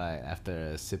cooler. Right, after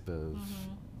a sip of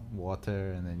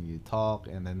water, and then you talk,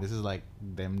 and then this is like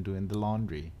them doing the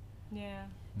laundry. Yeah.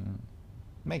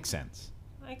 Makes sense.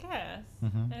 I guess.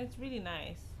 And it's really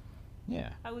nice. Yeah.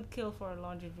 I would kill for a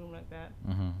laundry room like that.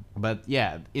 But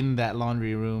yeah, in that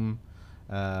laundry room,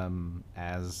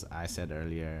 as I said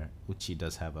earlier, Uchi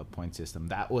does have a point system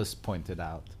that was pointed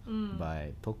out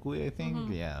by Tokui, I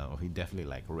think. Yeah, he definitely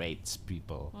like rates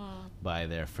people by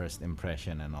their first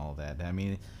impression and all that. I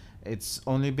mean, it's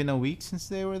only been a week since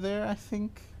they were there, I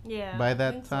think. Yeah. By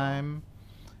that time,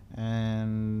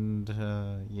 and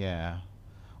yeah,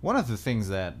 one of the things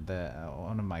that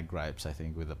one of my gripes I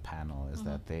think with the panel is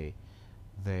that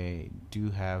they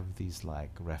do have these like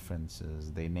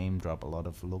references. They name drop a lot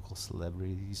of local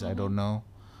celebrities. I don't know,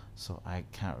 so I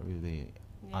can't really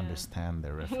understand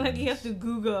their reference. Like you have to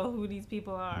Google who these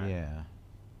people are. Yeah.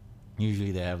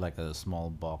 Usually they have like a small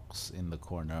box in the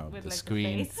corner of with the like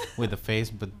screen with a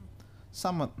face, but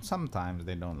sometimes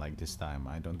they don't. Like this time,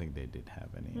 I don't think they did have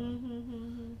any.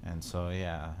 And so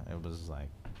yeah, it was like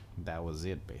that was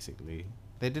it basically.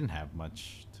 They didn't have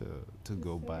much to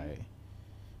go by.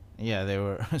 Yeah, they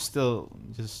were still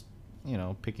just,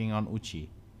 picking on Uchi,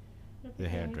 the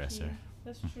hairdresser.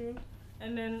 That's true.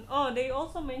 And then they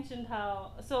also mentioned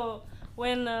how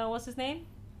when what's his name,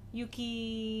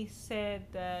 Yuki said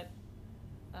that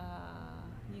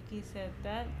Yuki said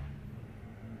that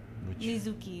Which?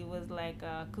 Mizuki was like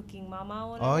a cooking mama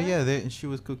or Oh whatever. yeah, she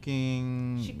was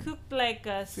cooking. She cooked like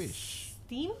a fish.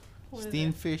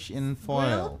 steamed fish in foil.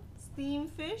 Grilled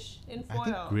steamed fish in foil. I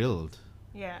think grilled.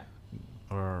 Yeah.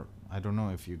 Or I don't know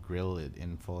if you grill it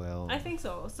in foil. I think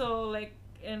so. So like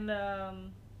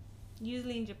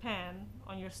usually in Japan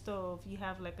on your stove you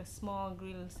have like a small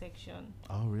grill section.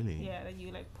 Oh really? Yeah, that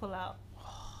you like pull out.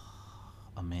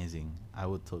 Amazing. I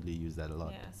would totally use that a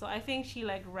lot. Yeah. So I think she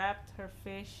like wrapped the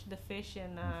fish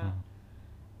in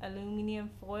aluminum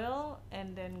foil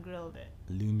and then grilled it.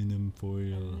 Aluminum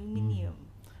foil. Aluminium.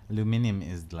 Aluminium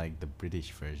is like the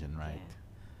British version, right?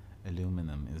 Yeah.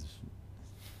 Aluminum is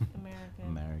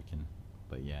American.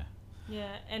 But yeah.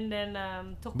 Yeah, and then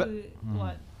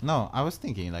what? No, I was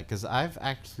thinking like, cause I've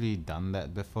actually done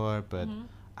that before, but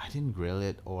I didn't grill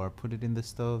it or put it in the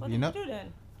stove. What did you do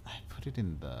then? I put it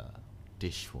in the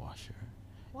dishwasher.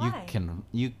 Why?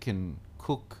 You can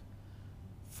cook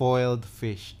foiled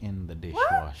fish in the dishwasher.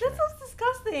 What? That sounds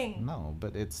disgusting. No,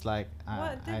 but it's like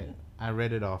I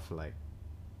read it off like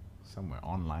somewhere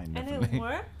online. And definitely. it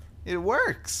worked? It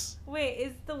works. Wait,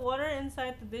 is the water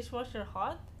inside the dishwasher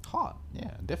hot? Hot,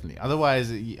 yeah, definitely.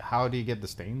 Otherwise, how do you get the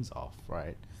stains off,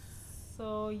 right?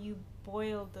 So you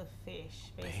boil the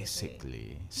fish,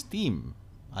 basically. Steam,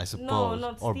 I suppose. No,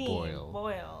 not or steam.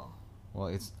 Boil.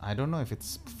 Well, I don't know if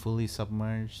it's fully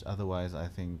submerged. Otherwise, I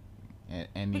think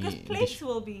any because plates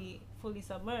will be fully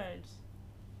submerged.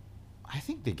 I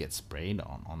think they get sprayed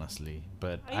on, honestly,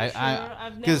 but Are you sure?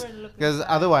 I've never looked because at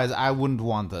that. otherwise I wouldn't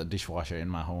want a dishwasher in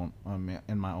my home,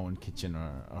 in my own kitchen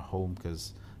or home,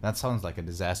 because that sounds like a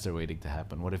disaster waiting to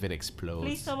happen. What if it explodes?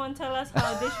 Please, someone tell us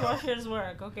how dishwashers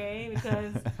work, okay?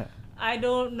 Because I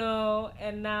don't know,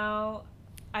 and now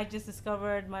I just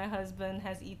discovered my husband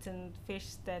has eaten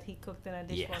fish that he cooked in a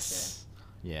dishwasher.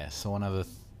 Yes. So one of the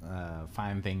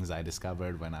fine things I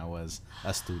discovered when I was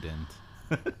a student.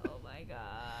 Oh my god.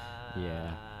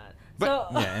 Yeah.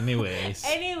 But so, yeah, anyways.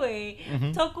 Anyway,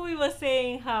 Tokui was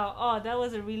saying how, that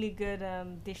was a really good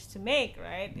dish to make,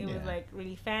 right? It was like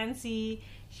really fancy.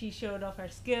 She showed off her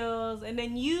skills. And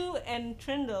then you and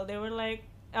Trindle, they were like,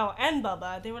 and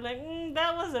Bubba, they were like,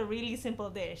 that was a really simple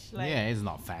dish. Like, yeah, it's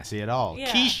not fancy at all.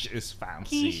 Yeah. Quiche is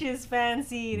fancy. Quiche is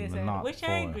fancy, they said, which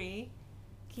foil. I agree.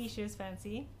 Quiche is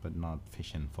fancy. But not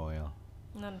fish and foil.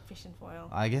 Not fish and foil.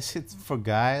 I guess it's for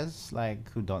guys like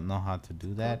who don't know how to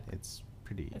do that. It's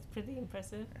pretty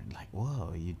impressive. Like,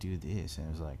 whoa, you do this, and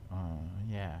it was like, oh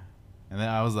yeah, and then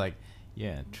I was like,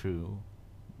 yeah, true,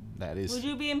 that is. Would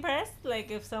you be impressed,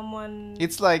 like if someone?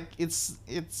 It's like it's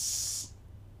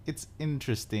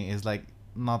interesting. It's like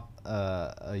not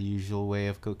a usual way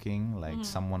of cooking. Like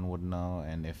someone would know,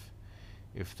 and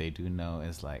if they do know,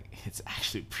 it's like it's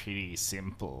actually pretty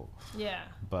simple. Yeah.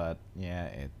 But yeah,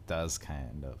 it does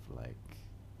kind of like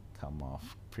come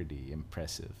off pretty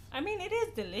impressive. I mean, it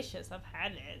is delicious. I've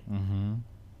had it.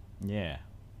 Yeah.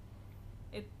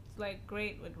 It's like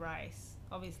great with rice,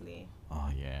 obviously. Oh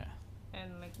yeah.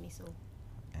 And like miso.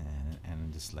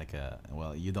 And just like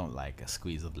you don't like a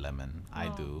squeeze of lemon. No. I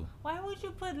do. Why would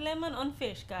you put lemon on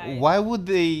fish, guys? Why would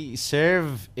they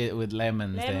serve it with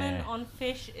lemons? Lemon on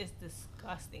fish is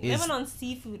disgusting. Lemon on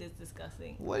seafood is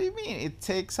disgusting. What do you mean? It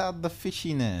takes out the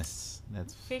fishiness.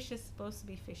 Fish is supposed to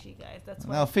be fishy, guys. That's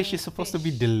why. No, fish is supposed to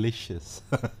be delicious.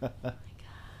 Oh my god.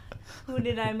 Who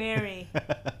did I marry?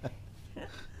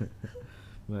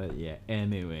 But yeah,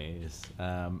 anyways,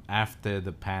 after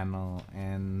the panel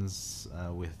ends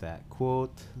with that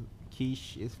quote,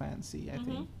 quiche is fancy, I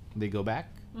think. They go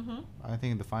back, I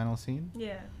think, in the final scene.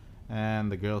 Yeah.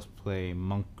 And the girls play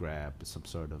Monk Grab, some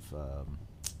sort of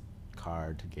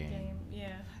card game.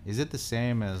 Yeah. Is it the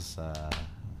same as...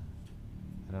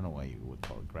 I don't know what you would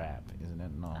call grab, isn't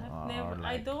it? No.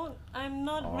 I'm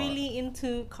not really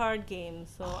into card games,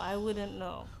 so I wouldn't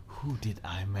know. Who did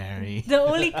I marry? The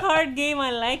only card game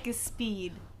I like is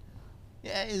Speed.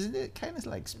 Yeah, isn't it kind of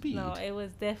like Speed? No, it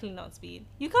was definitely not Speed.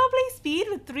 You can't play Speed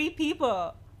with 3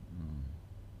 people.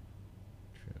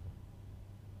 True.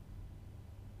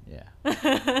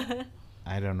 Yeah.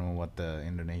 I don't know what the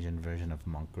Indonesian version of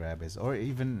Monk Grab is, or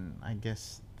even I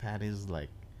guess that is like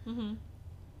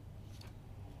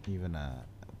even a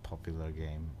popular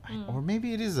game, or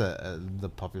maybe it is the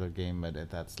popular game,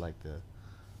 but that's like the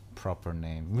proper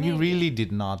name. We really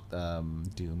did not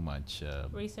do much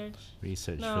research. No,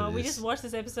 for this. We just watched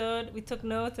this episode. We took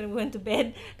notes and we went to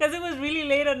bed because it was really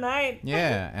late at night.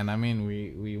 Yeah, and I mean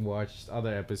we watched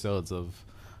other episodes of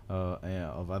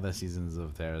of other seasons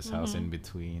of Terrace House in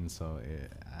between. So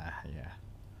yeah,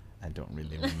 I don't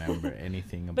really remember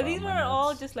anything about. But these were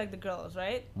all just like the girls,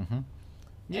 right? Mm-hmm.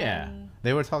 Yeah,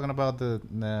 they were talking about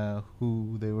the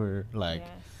who they were like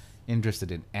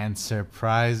interested in, and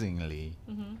surprisingly,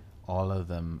 all of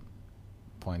them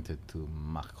pointed to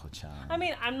Mako-chan. I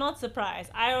mean, I'm not surprised.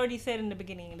 I already said in the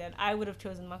beginning that I would have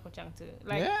chosen Mako-chan too,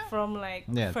 like from like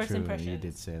first impressions. You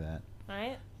did say that.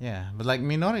 Right? Yeah, but like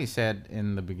Minori said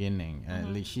in the beginning,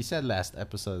 she said last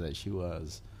episode that she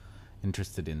was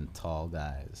interested in tall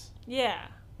guys. Yeah.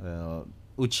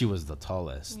 Uchi was the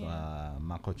tallest.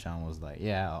 Mako-chan was like,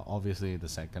 obviously the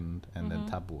second, and then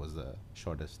Tabu was the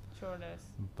shortest.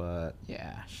 But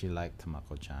yeah, she liked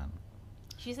Mako-chan.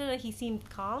 She said that he seemed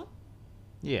calm.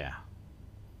 Yeah.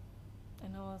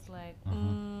 And I was like,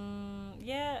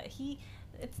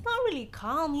 it's not really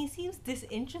calm. He seems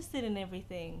disinterested in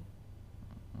everything.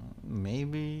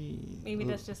 Maybe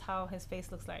that's just how his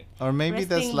face looks like. Or maybe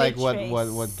that's like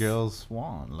what girls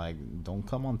want. Like, don't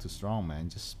come on too strong, man.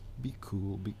 Just be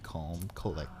cool, be calm,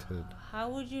 collected. How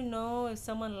would you know if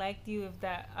someone liked you if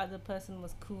that other person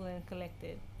was cool and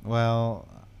collected? Well,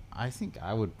 I think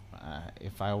I would,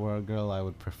 if I were a girl, I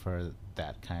would prefer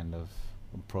that kind of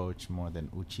approach more than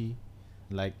Uchi.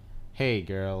 Like, hey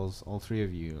girls, all three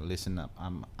of you, listen up.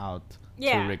 I'm out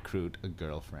to recruit a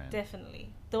girlfriend.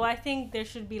 Definitely. Though I think there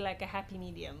should be like a happy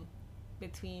medium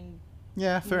between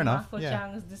fair enough.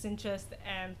 Mako-chan's disinterest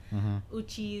and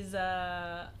Uchi's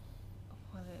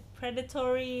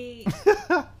predatory.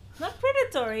 Not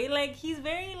predatory, like he's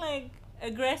very like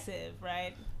aggressive,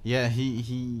 right? Yeah,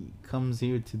 he comes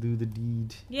here to do the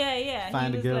deed. Yeah.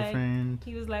 Find a girlfriend.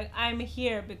 He was like, I'm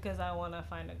here because I want to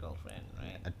find a girlfriend,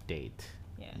 right? A date.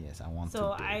 Yeah. Yes, I want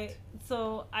to date.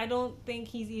 So I don't think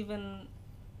he's even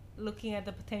looking at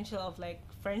the potential of like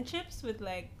friendships with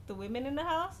like the women in the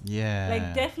house. Yeah.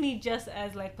 Like definitely just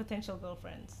as like potential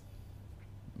girlfriends.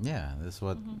 Yeah, that's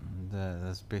what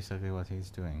that's basically what he's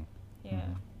doing. Yeah.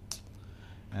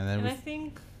 And then I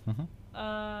think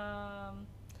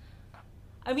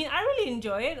I mean, I really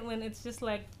enjoy it when it's just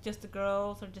like just the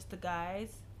girls or just the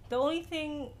guys. The only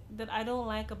thing that I don't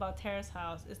like about Terrace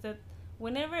House is that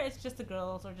whenever it's just the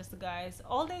girls or just the guys,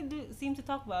 all they do seem to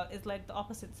talk about is like the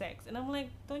opposite sex. And I'm like,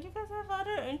 don't you guys have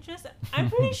other interests? I'm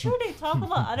pretty sure they talk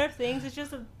about other things. It's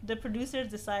just that the producers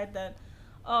decide that,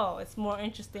 it's more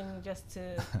interesting just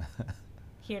to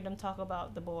hear them talk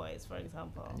about the boys, for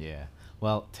example. Yeah.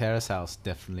 Well, Terrace House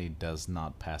definitely does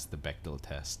not pass the Bechdel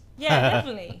test. Yeah,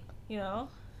 definitely. You know,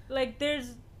 like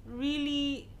there's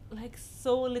really like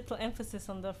so little emphasis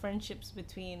on the friendships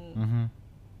between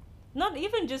not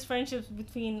even just friendships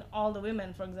between all the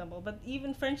women, for example, but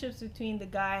even friendships between the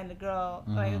guy and the girl,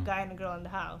 like a guy and a girl in the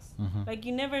house. Like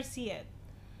you never see it.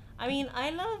 I mean, I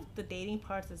love the dating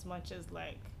parts as much as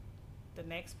like the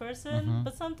next person,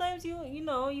 but sometimes you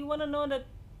want to know that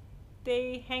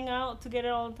they hang out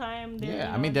together all the time.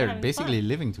 I mean, they're basically fun.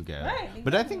 Living together. Right, exactly.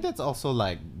 But I think that's also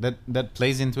like that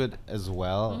plays into it as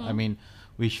well. I mean,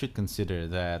 we should consider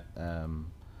that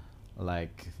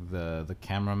like the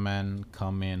cameramen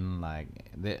come in, like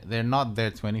they're not there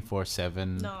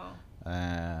 24/7. No.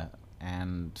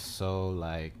 And so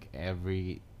like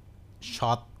every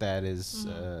shot that is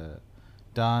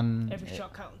done, every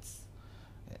shot counts.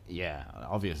 Yeah,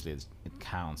 obviously it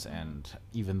counts, and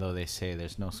even though they say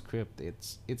there's no script,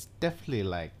 it's definitely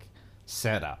like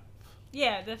set up.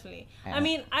 Yeah, definitely. And I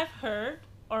mean, I've heard,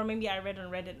 or maybe I read on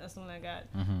Reddit or something like that,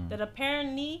 that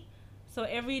apparently, so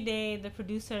every day the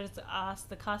producers ask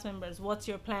the cast members, "What's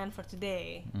your plan for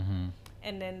today?"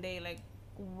 And then they like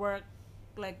work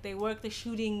the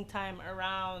shooting time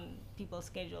around people's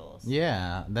schedules.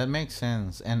 Yeah, that makes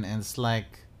sense, and it's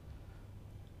like.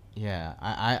 Yeah,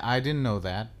 I didn't know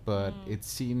that, but it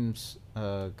seems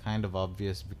kind of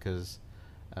obvious because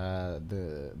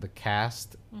the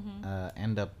cast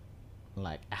end up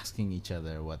like asking each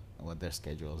other what their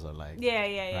schedules are like. Yeah.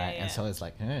 And so it's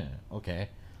like, okay,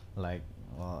 like,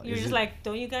 well, you're just like,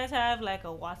 don't you guys have like a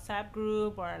WhatsApp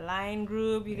group or a Line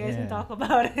group? You guys can talk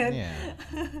about it.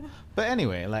 Yeah. But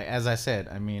anyway, like as I said,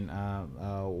 I mean,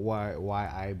 why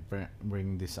I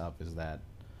bring this up is that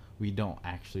we don't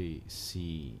actually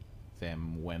see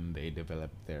them when they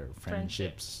develop their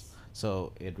friendships.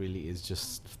 So it really is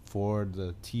just for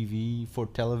the for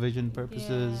television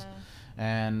purposes.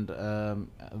 And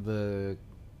the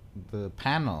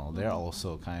panel, they're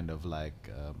also kind of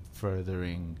like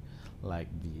furthering like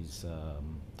these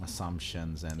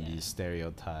assumptions and these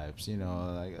stereotypes,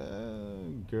 like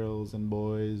girls and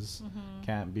boys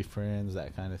can't be friends,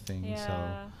 that kind of thing.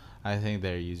 So I think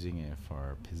they're using it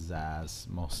for pizzazz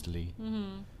mostly.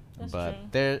 That's but true.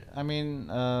 there, I mean,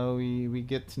 we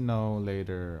get to know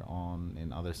later on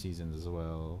in other seasons as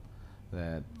well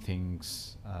that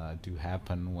things do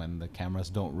happen when the cameras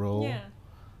don't roll. Yeah.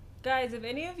 Guys, if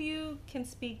any of you can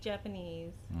speak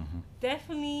Japanese,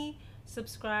 definitely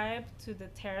subscribe to the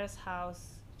Terrace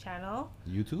House channel.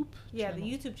 YouTube? Yeah, channel?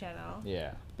 the YouTube channel.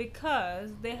 Yeah.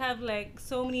 Because they have like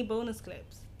so many bonus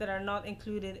clips that are not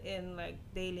included in like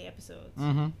daily episodes.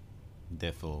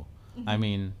 Defo. I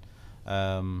mean,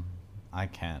 I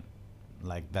can't.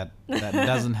 Like that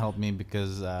doesn't help me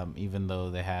because even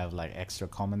though they have like extra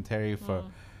commentary for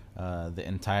the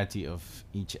entirety of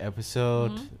each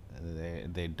episode,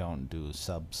 they don't do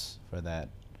subs for that.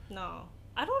 No.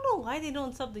 I don't know why they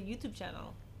don't sub the YouTube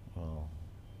channel. Well,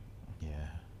 yeah,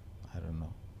 I don't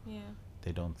know. Yeah.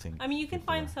 They don't think. I mean, you can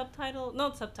find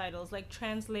not subtitles, like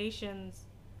translations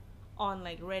on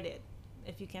like Reddit,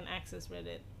 if you can access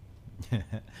Reddit.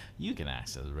 You can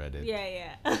access Reddit.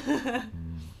 Yeah.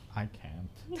 I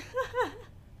can't.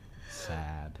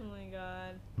 Sad. Oh my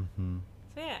god.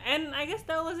 So yeah, and I guess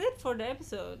that was it for the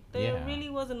episode. There really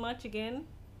wasn't much again.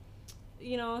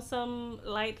 You know, some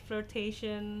light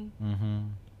flirtation.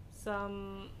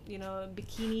 Some,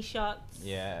 bikini shots.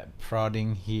 Yeah,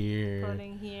 prodding here.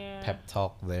 Pep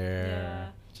talk there. Yeah.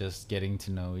 Just getting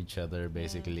to know each other,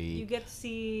 basically. You get to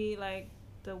see like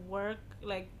the work,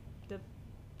 like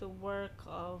the work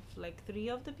of like 3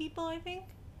 of the people, I think.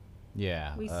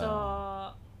 Yeah. We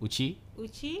saw Uchi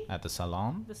at the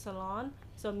salon.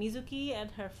 So Mizuki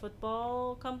at her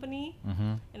football company.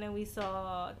 And then we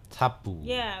saw Tapu.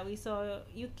 Yeah, we saw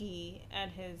Yuki at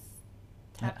his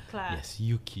tap class. Yes,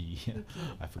 Yuki.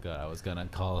 I forgot I was gonna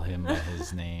call him by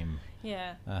his name.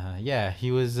 Yeah. Yeah,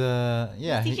 he was.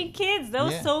 Yeah. He's teaching kids. That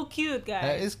was so cute, guys.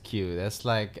 That is cute. That's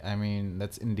like, I mean,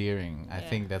 that's endearing. I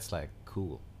think that's like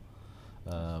cool.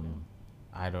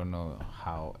 I don't know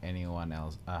how anyone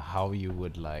else, how you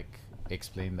would like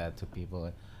explain that to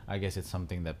people. I guess it's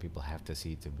something that people have to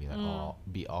see to be like,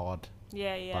 be awed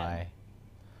by.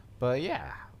 But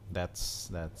yeah, that's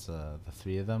the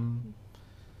 3 of them.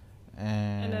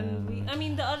 And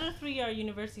then the other 3 are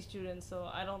university students, so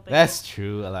I don't think that's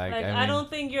true. Like I mean, I don't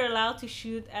think you're allowed to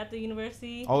shoot at the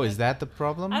university. Oh, is that the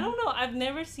problem? I don't know. I've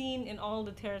never seen in all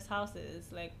the terrace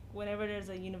houses, like whenever there's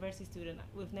a university student,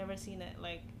 we've never seen it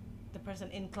like the person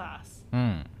in class.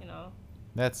 You know.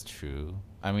 That's true.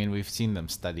 I mean, we've seen them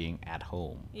studying at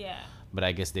home. Yeah. But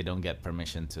I guess they don't get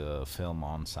permission to film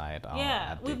on site.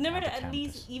 Yeah, we've never at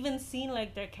least even seen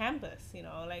like their campus. You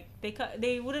know, like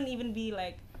they wouldn't even be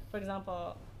like, for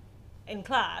example, in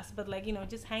class, but like,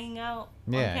 just hanging out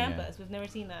on campus. We've never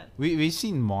seen that. We've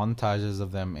seen montages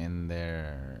of them in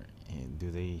their. Do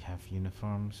they have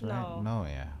uniforms? Right? No.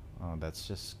 Yeah. Oh, that's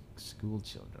just school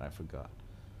children. I forgot.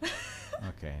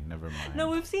 Okay, never mind. No,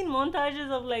 we've seen montages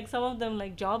of like some of them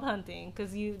like job hunting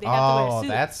because they have to wear suits. Oh,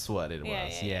 that's what it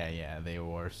was. Yeah. They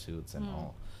wore suits and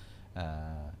all.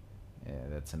 Yeah,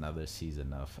 that's another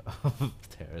season of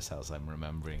Terrace House I'm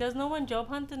remembering. Does no one job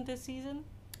hunt in this season?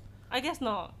 I guess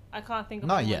not. I can't think of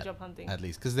not anyone yet, job hunting. At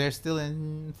least, because they're still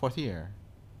in 4th year.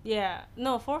 Yeah.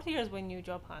 No, 4th year is when you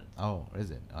job hunt. Oh,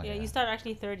 is it? Oh, yeah, you start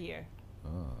actually 3rd year.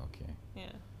 Oh, okay.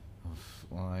 Yeah.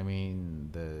 Well, I mean,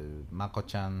 the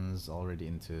Mako-chan's already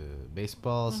into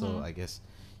baseball, so I guess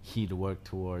he'd work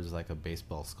towards like a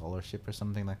baseball scholarship or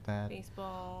something like that.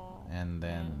 Baseball. And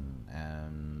then,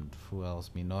 and who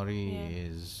else? Minori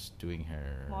is doing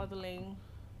her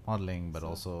modeling, but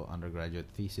also undergraduate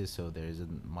thesis, so there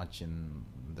isn't much in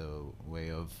the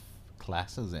way of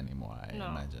classes anymore, I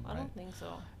imagine, right? I don't think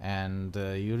so. And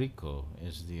Yuriko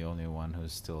is the only one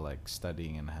who's still like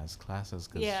studying and has classes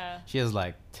because she has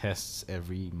like tests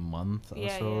every month or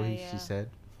so, she said.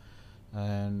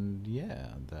 And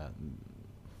that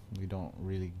we don't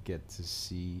really get to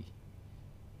see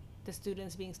the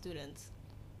students being students.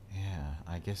 Yeah,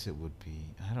 I guess it would be,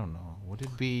 I don't know, would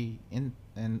it be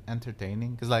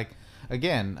entertaining? Because like,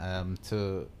 again,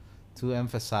 to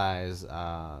emphasize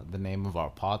the name of our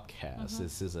podcast,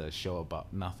 this is a show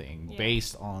about nothing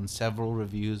based on several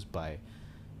reviews by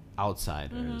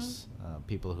outsiders,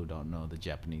 people who don't know the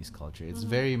Japanese culture. It's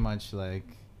very much like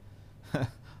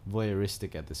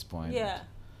voyeuristic at this point. Yeah.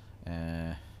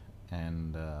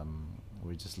 And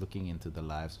we're just looking into the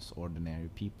lives of ordinary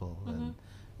people, and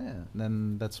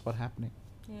then that's what's happening.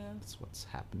 Yeah. That's what's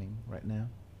happening right now.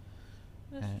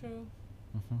 That's true.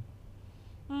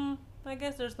 I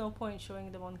guess there's no point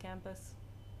showing them on campus.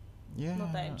 Yeah.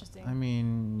 Not that interesting. I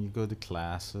mean, you go to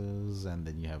classes and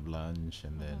then you have lunch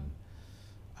and then,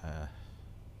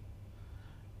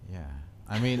 yeah.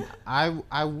 I mean,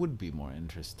 I would be more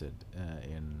interested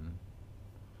in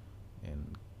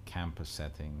campus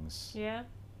settings. Yeah.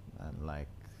 And like,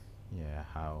 Yeah,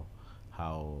 how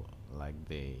like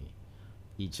they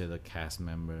each of the cast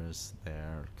members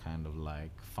they're kind of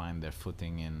like find their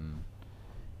footing in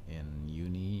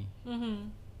uni.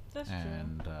 That's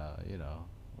and true. you know,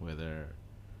 whether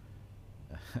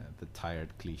the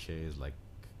tired cliches like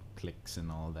cliques and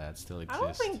all that still I don't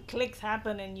exist. think cliques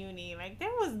happen in uni. Like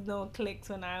there was no cliques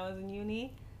when I was in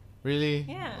uni. Really?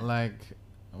 Yeah. Like,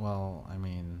 well, I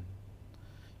mean,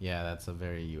 yeah, that's a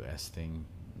very US thing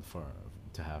for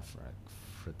to have like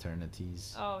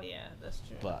fraternities. Oh yeah, that's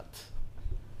true. But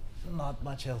not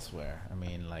much elsewhere. I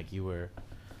mean, like you were,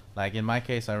 like in my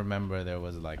case, I remember there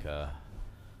was like a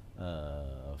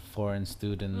foreign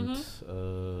student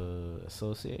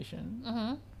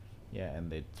association. Yeah,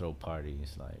 and they'd throw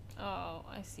parties like. Oh,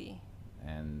 I see.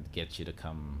 And get you to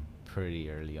come pretty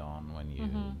early on when you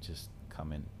just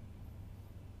come in.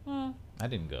 I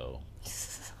didn't go.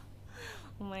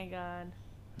 Oh my god.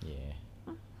 Yeah.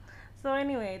 So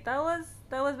anyway, that was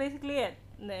basically it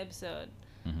in the episode.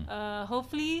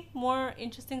 Hopefully more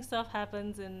interesting stuff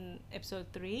happens in episode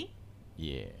 3.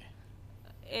 Yeah.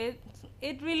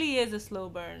 It really is a slow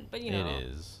burn, but you know, it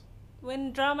is.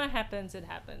 When drama happens, it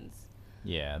happens.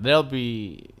 Yeah, there'll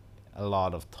be a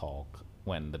lot of talk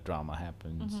when the drama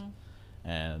happens,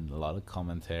 and a lot of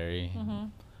commentary.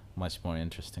 Much more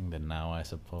interesting than now, I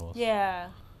suppose.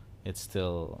 Yeah. It's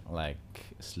still like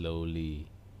slowly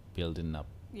building up.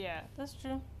 Yeah, that's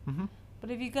true. But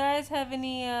if you guys have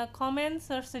any comments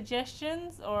or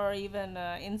suggestions or even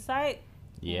insight,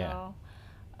 you know,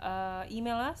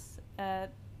 email us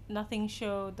at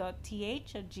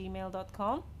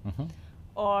nothingshow.th@gmail.com.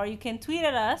 Or you can tweet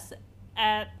at us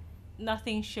at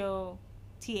nothingshowth.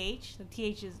 The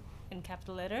th is in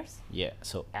capital letters. Yeah,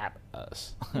 so at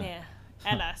us. Yeah,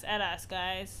 at us,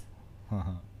 guys.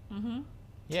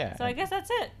 Yeah. So I guess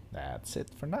that's it. That's it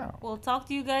for now. We'll talk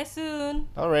to you guys soon.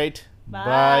 All right.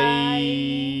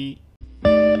 Bye.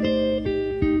 Bye.